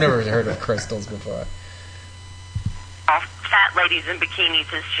 I've never heard of Crystals before. Fat ladies in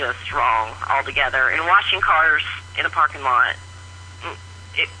bikinis is just wrong altogether. And washing cars in a parking lot,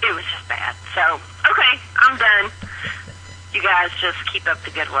 it was just bad. So, okay, I'm done. You guys just keep up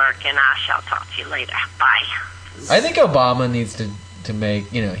the good work, and I shall talk to you later. Bye. I think Obama needs to make,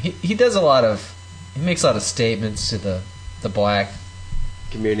 he does a lot of, he makes a lot of statements to the black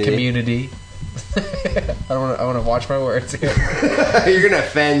community. I want to watch my words here. You're going to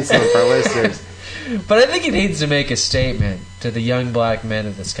offend some of our listeners. But I think he needs to make a statement to the young black men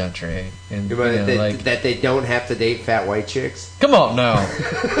of this country, and that they don't have to date fat white chicks. Come on, now,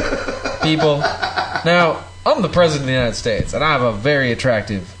 people. Now, I'm the president of the United States, and I have a very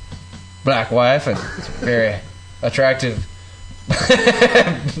attractive black wife and very attractive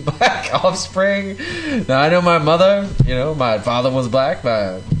black offspring. Now, I know my mother. My father was black,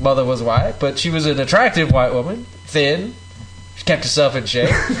 my mother was white, but she was an attractive white woman, thin. She kept herself in shape.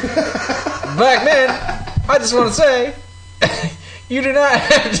 Black men, I just want to say, you do not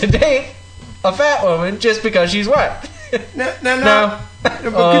have to date a fat woman just because she's white. No. But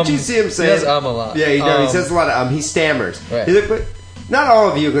could you see him say? He says a lot. Yeah, he says a lot of he stammers. Right. He's like, but not all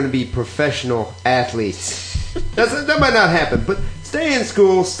of you are going to be professional athletes. That might not happen, but stay in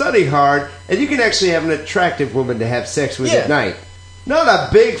school, study hard, and you can actually have an attractive woman to have sex with at night. Not a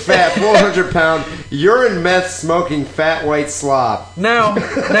big, fat, 400-pound, urine meth-smoking, fat, white slob. Now,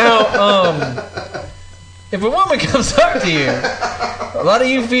 if a woman comes up to you, a lot of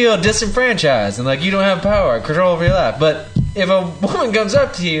you feel disenfranchised and like you don't have power, control over your life. But if a woman comes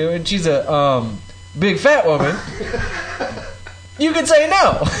up to you and she's a big, fat woman, you can say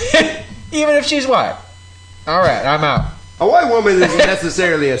no, even if she's white. All right, I'm out. A white woman isn't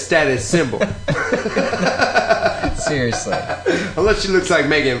necessarily a status symbol. Seriously. Unless she looks like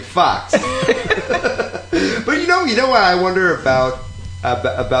Megan Fox. But you know what I wonder about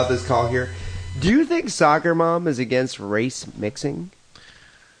this call here? Do you think Soccer Mom is against race mixing?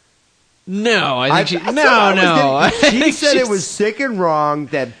 No, I think She said it was sick and wrong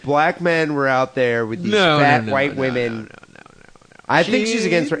that black men were out there with these fat white women. No. I think she's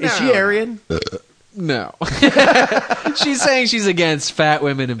against. Is she Aryan? No. She's saying she's against fat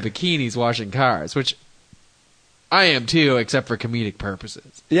women in bikinis washing cars, which I am too, except for comedic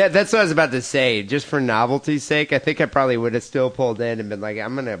purposes. Yeah, that's what I was about to say. Just for novelty's sake, I think I probably would have still pulled in and been like,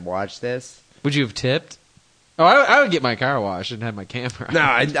 I'm going to watch this. Would you have tipped? Oh, I would get my car washed and have my camera. No,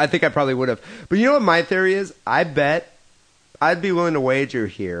 I think I probably would have. But you know what my theory is? I bet I'd be willing to wager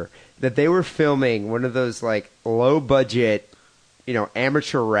here that they were filming one of those like low budget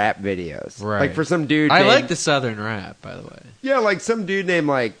amateur rap videos. Right. Like for some dude. I like the Southern rap, by the way. Yeah, like some dude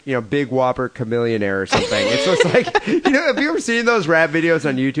named Big Whopper Chameleonaire or something. It's just like, have you ever seen those rap videos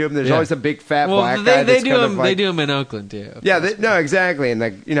on YouTube? And there's always a big fat black guy. They do them in Oakland too. Yeah, no, exactly. And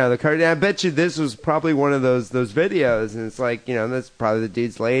the card. I bet you this was probably one of those videos. And it's like, that's probably the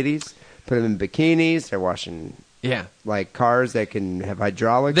dude's ladies. Put them in bikinis. They're washing. Yeah. Like cars that can have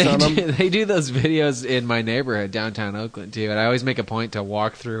hydraulics on them. They do those videos in my neighborhood, downtown Oakland, too. And I always make a point to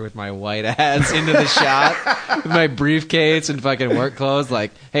walk through with my white ass into the shot with my briefcase and fucking work clothes. Like,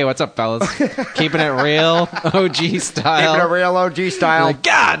 hey, what's up, fellas? Keeping it real, OG style. Keeping it real, OG style. Like,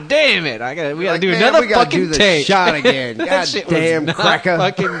 God damn it. We gotta do another fucking tape. Shot again. God damn, cracker.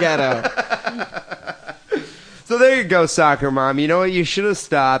 Fucking ghetto. So there you go, soccer mom. You know what? You should have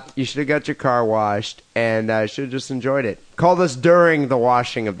stopped. You should have got your car washed, and should have just enjoyed it. Called us during the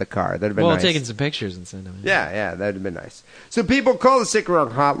washing of the car. That'd have been nice. Taking some pictures and sending them in. Yeah, that'd have been nice. So people, call the Sick and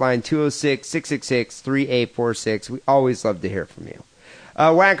Wrong hotline, 206-666-3846. We always love to hear from you.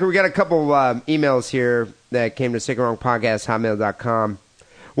 Whacker, we got a couple emails here that came to sickandwrongpodcast@hotmail.com.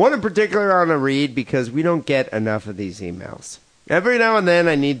 One in particular I want to read because we don't get enough of these emails. Every now and then,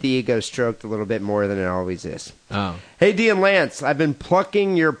 I need the ego stroked a little bit more than it always is. Oh. Hey, D and Lance, I've been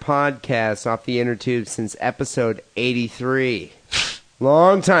plucking your podcast off the inner tube since episode 83.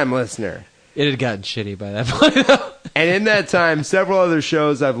 Long time listener. It had gotten shitty by that point, though. And in that time, several other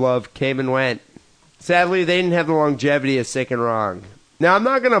shows I've loved came and went. Sadly, they didn't have the longevity of Sick and Wrong. Now, I'm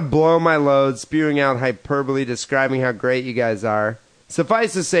not going to blow my load spewing out hyperbole describing how great you guys are.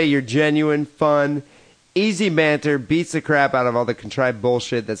 Suffice to say, you're genuine, fun, easy banter beats the crap out of all the contrived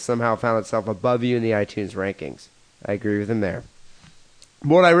bullshit that somehow found itself above you in the iTunes rankings. I agree with him there. But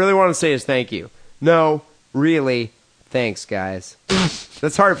what I really want to say is thank you. No, really, thanks, guys.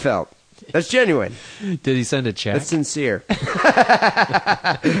 That's heartfelt. That's genuine. Did he send a check? That's sincere.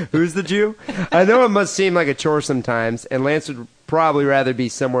 Who's the Jew? I know it must seem like a chore sometimes, and Lance would probably rather be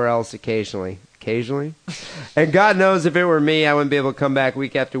somewhere else occasionally. And God knows if it were me, I wouldn't be able to come back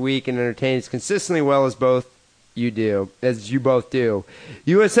week after week and entertain as consistently well as you both do.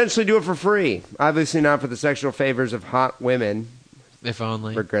 You essentially do it for free. Obviously not for the sexual favors of hot women. If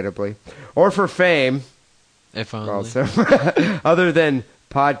only. Regrettably. Or for fame. If only. Also. Other than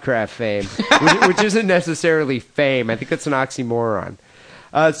Podcraft fame, which isn't necessarily fame. I think that's an oxymoron.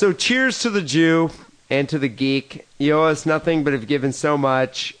 So cheers to the Jew and to the geek. You owe us nothing but have given so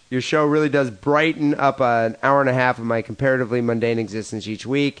much. Your show really does brighten up an hour and a half of my comparatively mundane existence each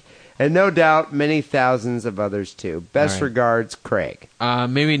week. And no doubt, many thousands of others too. Best regards, Craig.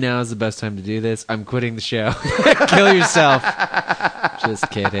 Maybe now is the best time to do this. I'm quitting the show. Kill yourself. Just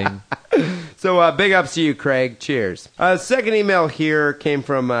kidding. So big ups to you, Craig. Cheers. Second email here came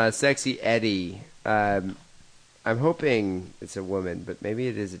from Sexy Eddie. I'm hoping it's a woman, but maybe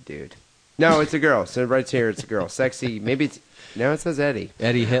it is a dude. No, it's a girl. So right here, it's a girl. Sexy. Maybe it's... No, it says Eddie.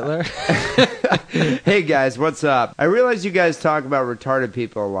 Eddie Hitler? Hey, guys, what's up? I realize you guys talk about retarded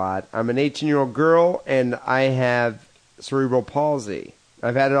people a lot. I'm an 18-year-old girl, and I have cerebral palsy.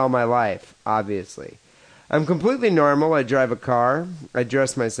 I've had it all my life, obviously. I'm completely normal. I drive a car. I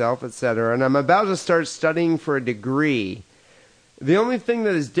dress myself, etc. And I'm about to start studying for a degree. The only thing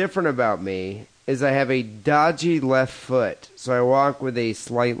that is different about me is I have a dodgy left foot, so I walk with a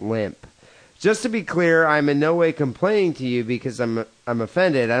slight limp. Just to be clear, I'm in no way complaining to you because I'm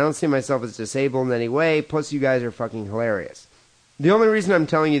offended. I don't see myself as disabled in any way, plus you guys are fucking hilarious. The only reason I'm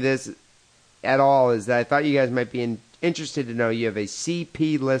telling you this at all is that I thought you guys might be interested to know you have a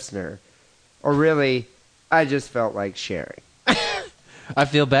CP listener. Or really, I just felt like sharing. I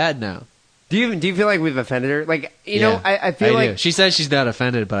feel bad now. Do you feel like we've offended her? Like, you know, I feel like... do. She says she's not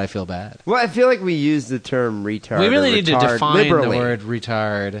offended, but I feel bad. Well, I feel like we use the term retard. We really need to define liberally. the word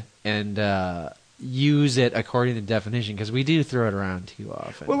retard and use it according to the definition, because we do throw it around too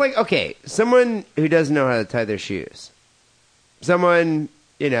often. Well, like, okay, someone who doesn't know how to tie their shoes. Someone,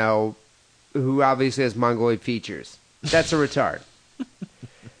 you know, who obviously has mongoloid features. That's a retard.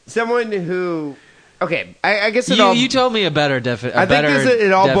 Someone who... Okay, I guess you told me a better definition. I think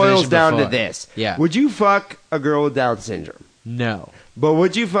it all boils down to this. Yeah. Would you fuck a girl with Down syndrome? No. But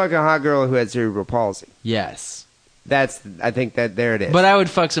would you fuck a hot girl who had cerebral palsy? Yes. I think that there it is. But I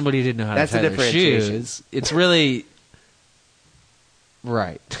would fuck somebody who didn't know how to tie their shoes. It's really...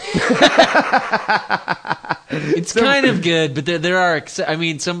 Right. It's kind of good, but there are... I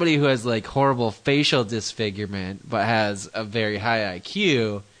mean, somebody who has, like, horrible facial disfigurement but has a very high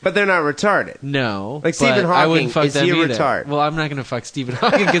IQ... But they're not retarded. No. Like Stephen Hawking, I wouldn't fuck is he a retard? Well, I'm not going to fuck Stephen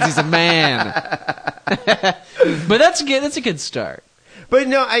Hawking because he's a man. But that's a good start. But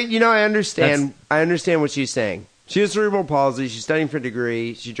no, I understand. I understand what she's saying. She has cerebral palsy. She's studying for a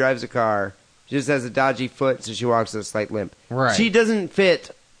degree. She drives a car. She just has a dodgy foot, so she walks with a slight limp. Right. She doesn't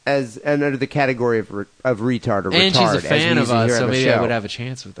fit as under the category of retard or retard. And she's a fan of us, so maybe show. I would have a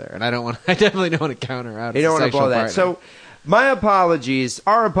chance with her. And I definitely don't want to count her out. You don't want to blow that. Partner. So, my apologies.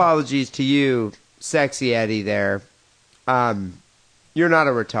 Our apologies to you, Sexy Eddie. There, you're not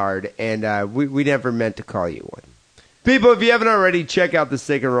a retard, and we never meant to call you one. People, if you haven't already, check out the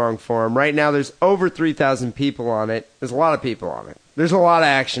Sick and Wrong forum. Right now, there's over 3,000 people on it. There's a lot of people on it. There's a lot of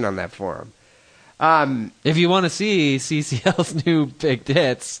action on that forum. If you want to see CCL's new big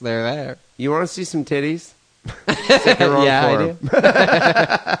tits, they're there. You want to see some titties? Sick and Wrong forum.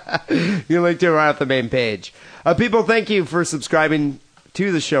 I do. You link to it right off the main page. People, thank you for subscribing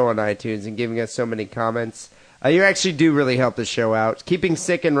to the show on iTunes and giving us so many comments. You actually do really help the show out. Keeping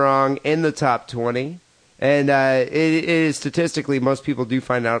Sick and Wrong in the top 20. And it is statistically, most people do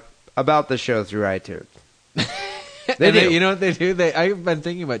find out about the show through iTunes. They do. You know what they do? I've been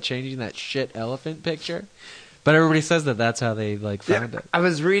thinking about changing that shit elephant picture, but everybody says that's how they found it. I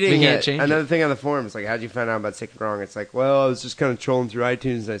was reading another thing on the forum. It's like, how'd you find out about Sick and Wrong? It's like, well, I was just kind of trolling through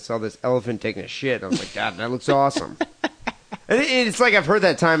iTunes and I saw this elephant taking a shit. I was like, God, that looks awesome. And it's like I've heard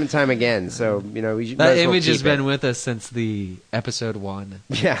that time and time again. So that image has been with us since the episode 1.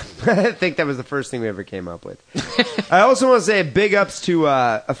 Yeah, I think that was the first thing we ever came up with. I also want to say big ups to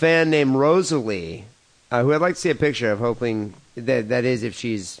a fan named Rosalie, who I'd like to see a picture of. Hoping that is if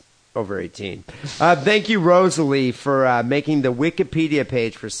she's over 18. Thank you, Rosalie, for making the Wikipedia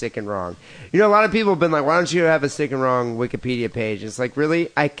page for Sick and Wrong. A lot of people have been like, "Why don't you have a Sick and Wrong Wikipedia page?" It's like, really,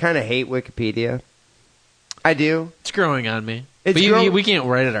 I kind of hate Wikipedia. I do. It's growing on me. But we can't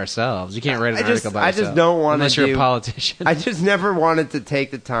write it ourselves. You can't write an article by yourself. I just don't want to unless you're a politician. I just never wanted to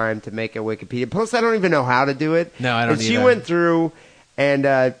take the time to make a Wikipedia. Plus, I don't even know how to do it. No, I don't either. She went through and,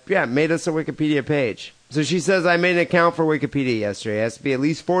 made us a Wikipedia page. So she says, I made an account for Wikipedia yesterday. It has to be at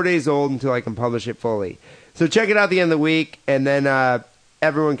least 4 days old until I can publish it fully. So check it out at the end of the week, and then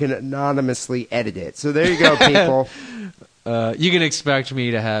everyone can anonymously edit it. So there you go, people. You can expect me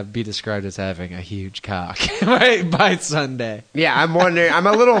to be described as having a huge cock by Sunday. Yeah, I'm wondering. I'm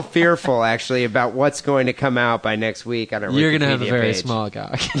a little fearful, actually, about what's going to come out by next week on our Wikipedia page. You're going to have a very small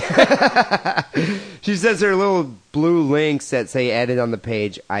cock. She says there are little blue links that say edit on the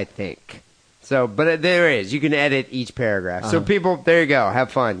page, I think. So, but there is. You can edit each paragraph. So people, there you go.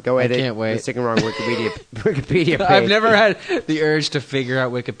 Have fun. Go edit. I can't wait. The Sick and Wrong Wikipedia page. I've never had the urge to figure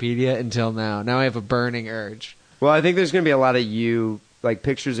out Wikipedia until now. Now I have a burning urge. Well, I think there's going to be a lot of you, like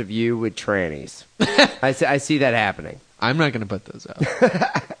pictures of you with trannies. I see that happening. I'm not going to put those up.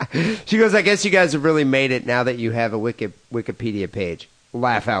 She goes, I guess you guys have really made it now that you have a Wikipedia page.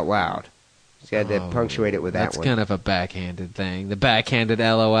 Laugh out loud. She's got to punctuate it with that one. That's kind of a backhanded thing. The backhanded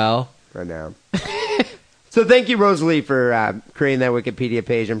LOL. Right now. So thank you, Rosalie, for creating that Wikipedia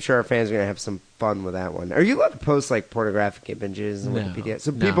page. I'm sure our fans are going to have some fun with that one. Are you allowed to post pornographic images on Wikipedia?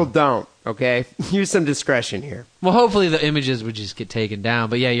 So people don't, okay? Use some discretion here. Well, hopefully the images would just get taken down.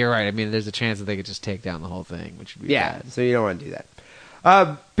 But yeah, you're right. I mean, there's a chance that they could just take down the whole thing, which would be bad. So you don't want to do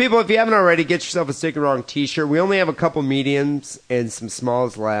that. People, if you haven't already, get yourself a Sick and Wrong t-shirt. We only have a couple mediums and some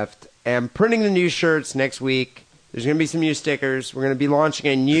smalls left. And I'm printing the new shirts next week. There's going to be some new stickers. We're going to be launching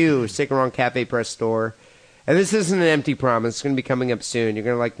a new Sick and Wrong Cafe Press store. And this isn't an empty promise. It's going to be coming up soon. You're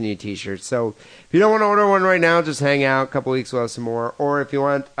going to like the new t-shirts. So if you don't want to order one right now, just hang out. A couple weeks, we'll have some more. Or if you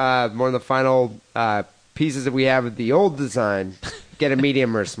want more of the final pieces that we have of the old design, get a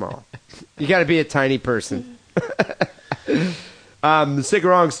medium or a small. You got to be a tiny person. The Sick and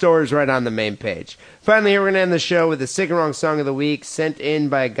Wrong store is right on the main page. Finally, here we're going to end the show with the Sick and Wrong song of the week, sent in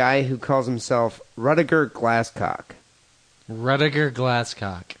by a guy who calls himself Rudiger Glasscock. Rudiger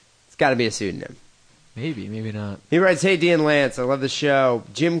Glasscock. It's got to be a pseudonym. Maybe, maybe not. He writes, Hey, Dee and Lance, I love the show.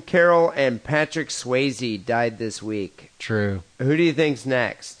 Jim Carroll and Patrick Swayze died this week. True. Who do you think's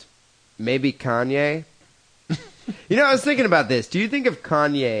next? Maybe Kanye? I was thinking about this. Do you think if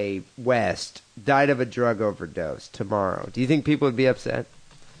Kanye West died of a drug overdose tomorrow, do you think people would be upset?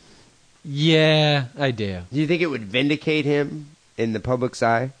 Yeah, I do. Do you think it would vindicate him in the public's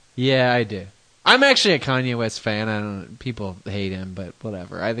eye? Yeah, I do. I'm actually a Kanye West fan. People hate him, but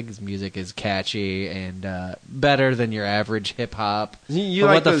whatever. I think his music is catchy and better than your average hip hop. You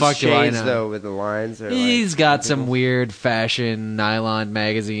like those shades though with the lines? He's got some weird fashion nylon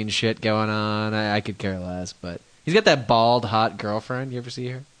magazine shit going on. I could care less, but he's got that bald hot girlfriend. You ever see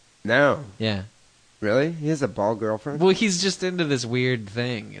her? No. Yeah. Really? He has a bald girlfriend? Well, he's just into this weird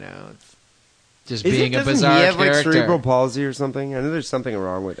thing, It's just being a bizarre character. Doesn't he have cerebral palsy or something? I know there's something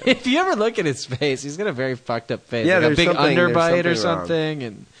wrong with him. If you ever look at his face, he's got a very fucked up face. Yeah, like a big there's underbite or something something,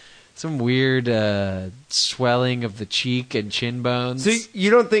 and Some weird swelling of the cheek and chin bones. So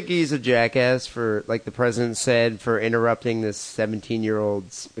you don't think he's a jackass for, like the president said, for interrupting this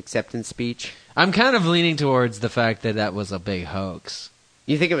 17-year-old's acceptance speech? I'm kind of leaning towards the fact that that was a big hoax.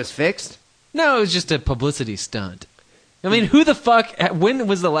 You think it was fixed? No, it was just a publicity stunt. I mean, who the fuck... When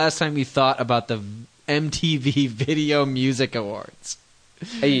was the last time you thought about the MTV Video Music Awards?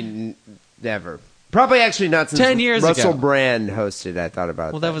 Never. Probably actually not since 10 years Russell ago. Brand hosted. I thought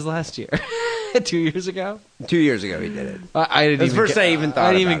about Well, that was last year. 2 years ago? 2 years ago he did it. I didn't That's the first I even thought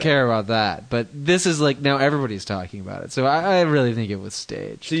I didn't about even it. care about that. But this is like, now everybody's talking about it. So I really think it was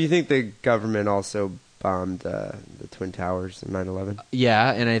staged. So you think the government also bombed the Twin Towers in 9/11?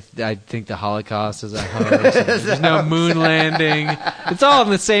 Yeah, and I think the Holocaust is a hoax. There's no moon landing. It's all on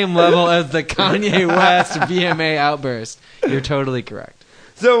the same level as the Kanye West VMA outburst. You're totally correct.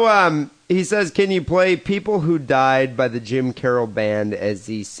 So he says, can you play People Who Died by the Jim Carroll Band as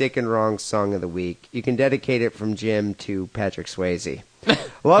the Sick and Wrong Song of the Week? You can dedicate it from Jim to Patrick Swayze.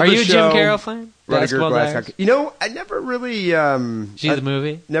 Love Are the you a show. Jim Carroll fan? Rudiger Basketball Glass Diaries? Hockey. You know, I never really... See the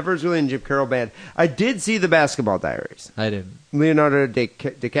movie? Never was really in Jim Carroll Band. I did see the Basketball Diaries. I didn't. Leonardo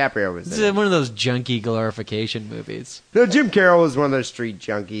DiCaprio was This there. is one of those junky glorification movies. No, Jim Carroll was one of those street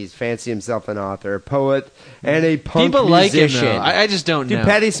junkies, fancy himself an author, a poet, and a punk People like him, musician. though. I just don't Dude, know.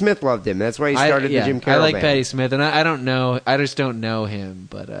 Patti Smith loved him. That's why he started the Jim Carroll I like Band. Patti Smith, and I don't know. I just don't know him,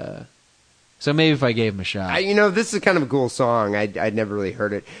 but so maybe if I gave him a shot. This is kind of a cool song. I'd never really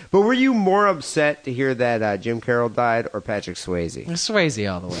heard it. But were you more upset to hear that Jim Carroll died or Patrick Swayze?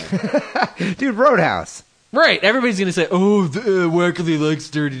 Swayze all the way. Dude, Roadhouse. Right, everybody's going to say, oh, Wackerly likes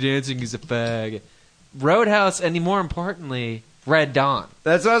Dirty Dancing, he's a fag. Roadhouse, and more importantly, Red Dawn.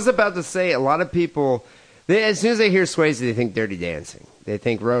 That's what I was about to say. A lot of people, as soon as they hear Swayze, they think Dirty Dancing. They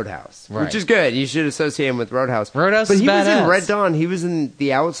think Roadhouse, Right. which is good. You should associate him with Roadhouse. Roadhouse but is he was in badass. Red Dawn. He was in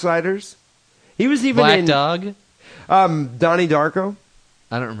The Outsiders. He was even Black in Dog? Donnie Darko.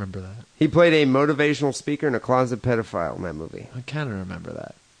 I don't remember that. He played a motivational speaker and a closet pedophile in that movie. I kind of remember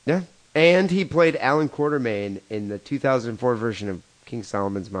that. Yeah. And he played Alan Quartermain in the 2004 version of King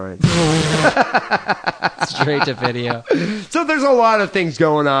Solomon's Mines. Straight to video. So there's a lot of things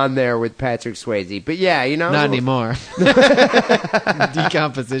going on there with Patrick Swayze. But yeah, Not anymore.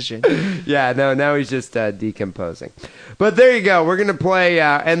 Decomposition. Yeah, no, now he's just decomposing. But there you go. We're going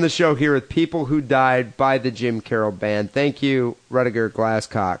to end the show here with People Who Died by the Jim Carroll Band. Thank you, Rudiger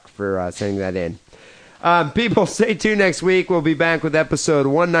Glasscock, for sending that in. People, stay tuned next week. We'll be back with episode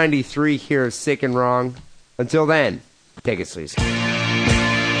 193 here of Sick and Wrong. Until then, take it sleazy.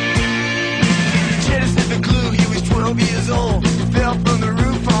 Jettisoned the glue, he was 12 years old. Fell from the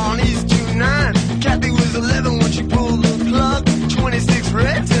roof on East 29. Kathy was 11 when she pulled the plug. 26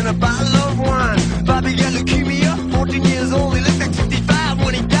 reds and a bottle of wine. Bobby got leukemia, 14 years old. He looked like 55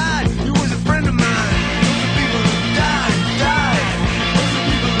 when he died. He was a friend of mine. Those are people who died. Those are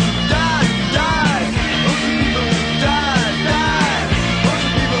people who died. Those are people who died. Those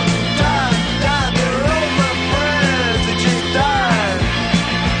are people who died. They're all my friends that just died.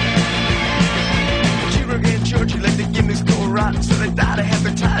 Children in church, let the gimmicks go rotten. So they died of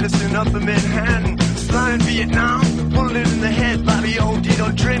hepatitis in upper Manhattan. Flying Vietnam, bullet in the head. Bobby OD'd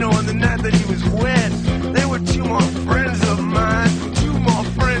on Drano on the night that he was wed. There were two more friends of mine. Two more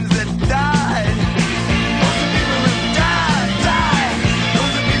friends that died. Those are people who died.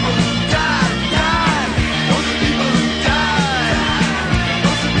 Those are people who died. Those are people who died.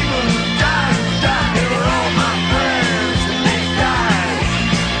 Those are people who died. They were all my friends and they died.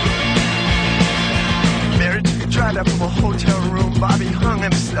 Mary took a drive out from a hotel room. Bobby hung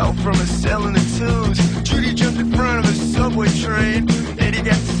himself from a cell in the tubes. Judy jumped in front of a subway train. Eddie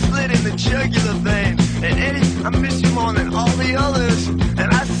got slit in the jugular vein. And Eddie, I miss you more than all the others. And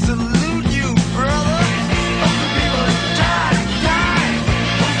I salute you, brother. Those are people who died.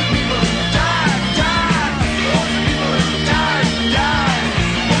 Those are people who died. Those are people who died.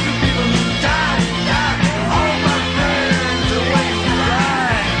 Those are people who died. All my friends are waiting to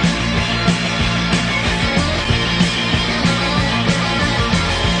die.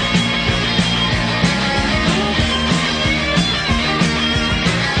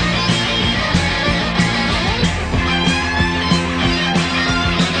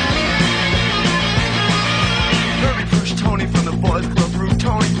 Herbie pushed Tony from the boys' club roof.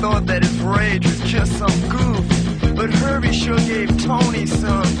 Tony thought that his rage was just some goof. But Herbie sure gave Tony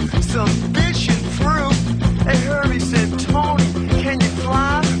some bitchin' fruit. And Herbie said, Tony, can you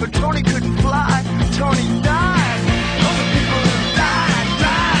fly? But Tony couldn't fly. Tony died. Those are people who died.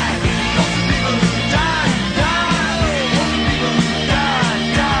 Those are people who died. Those are people who died.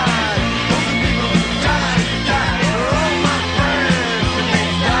 Those are people who died. They're all my friends and they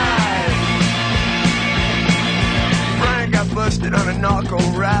died.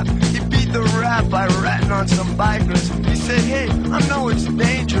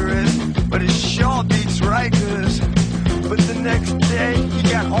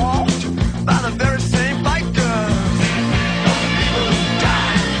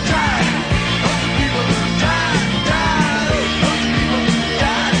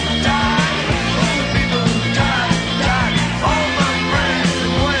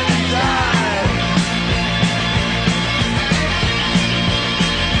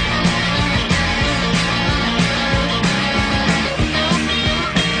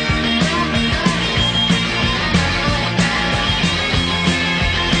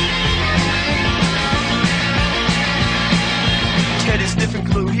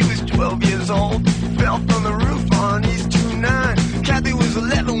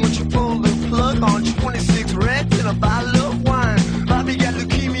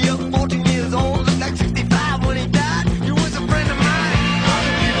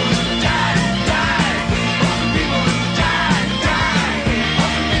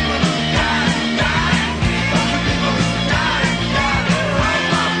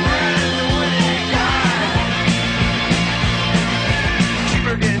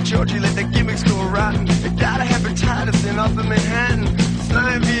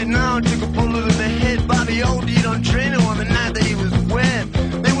 on Drano on the night that he was wet.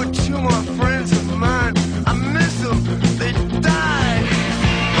 They were two more friends of mine. I miss them, they died.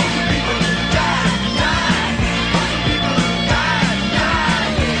 Lots of people who died, died. Lots of people who died,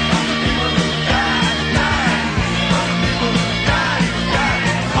 died. Lots of people who died, died. Lots of people who died, died.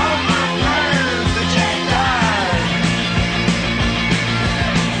 All of my friends, they just died.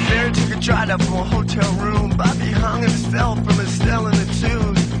 Mary took a drive up from a hotel room. Bobby hung himself from his cell in the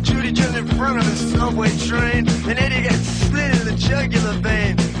tubes. Judy jumped in front of a subway train. An Eddie got slit in the jugular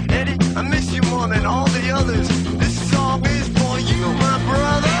vein.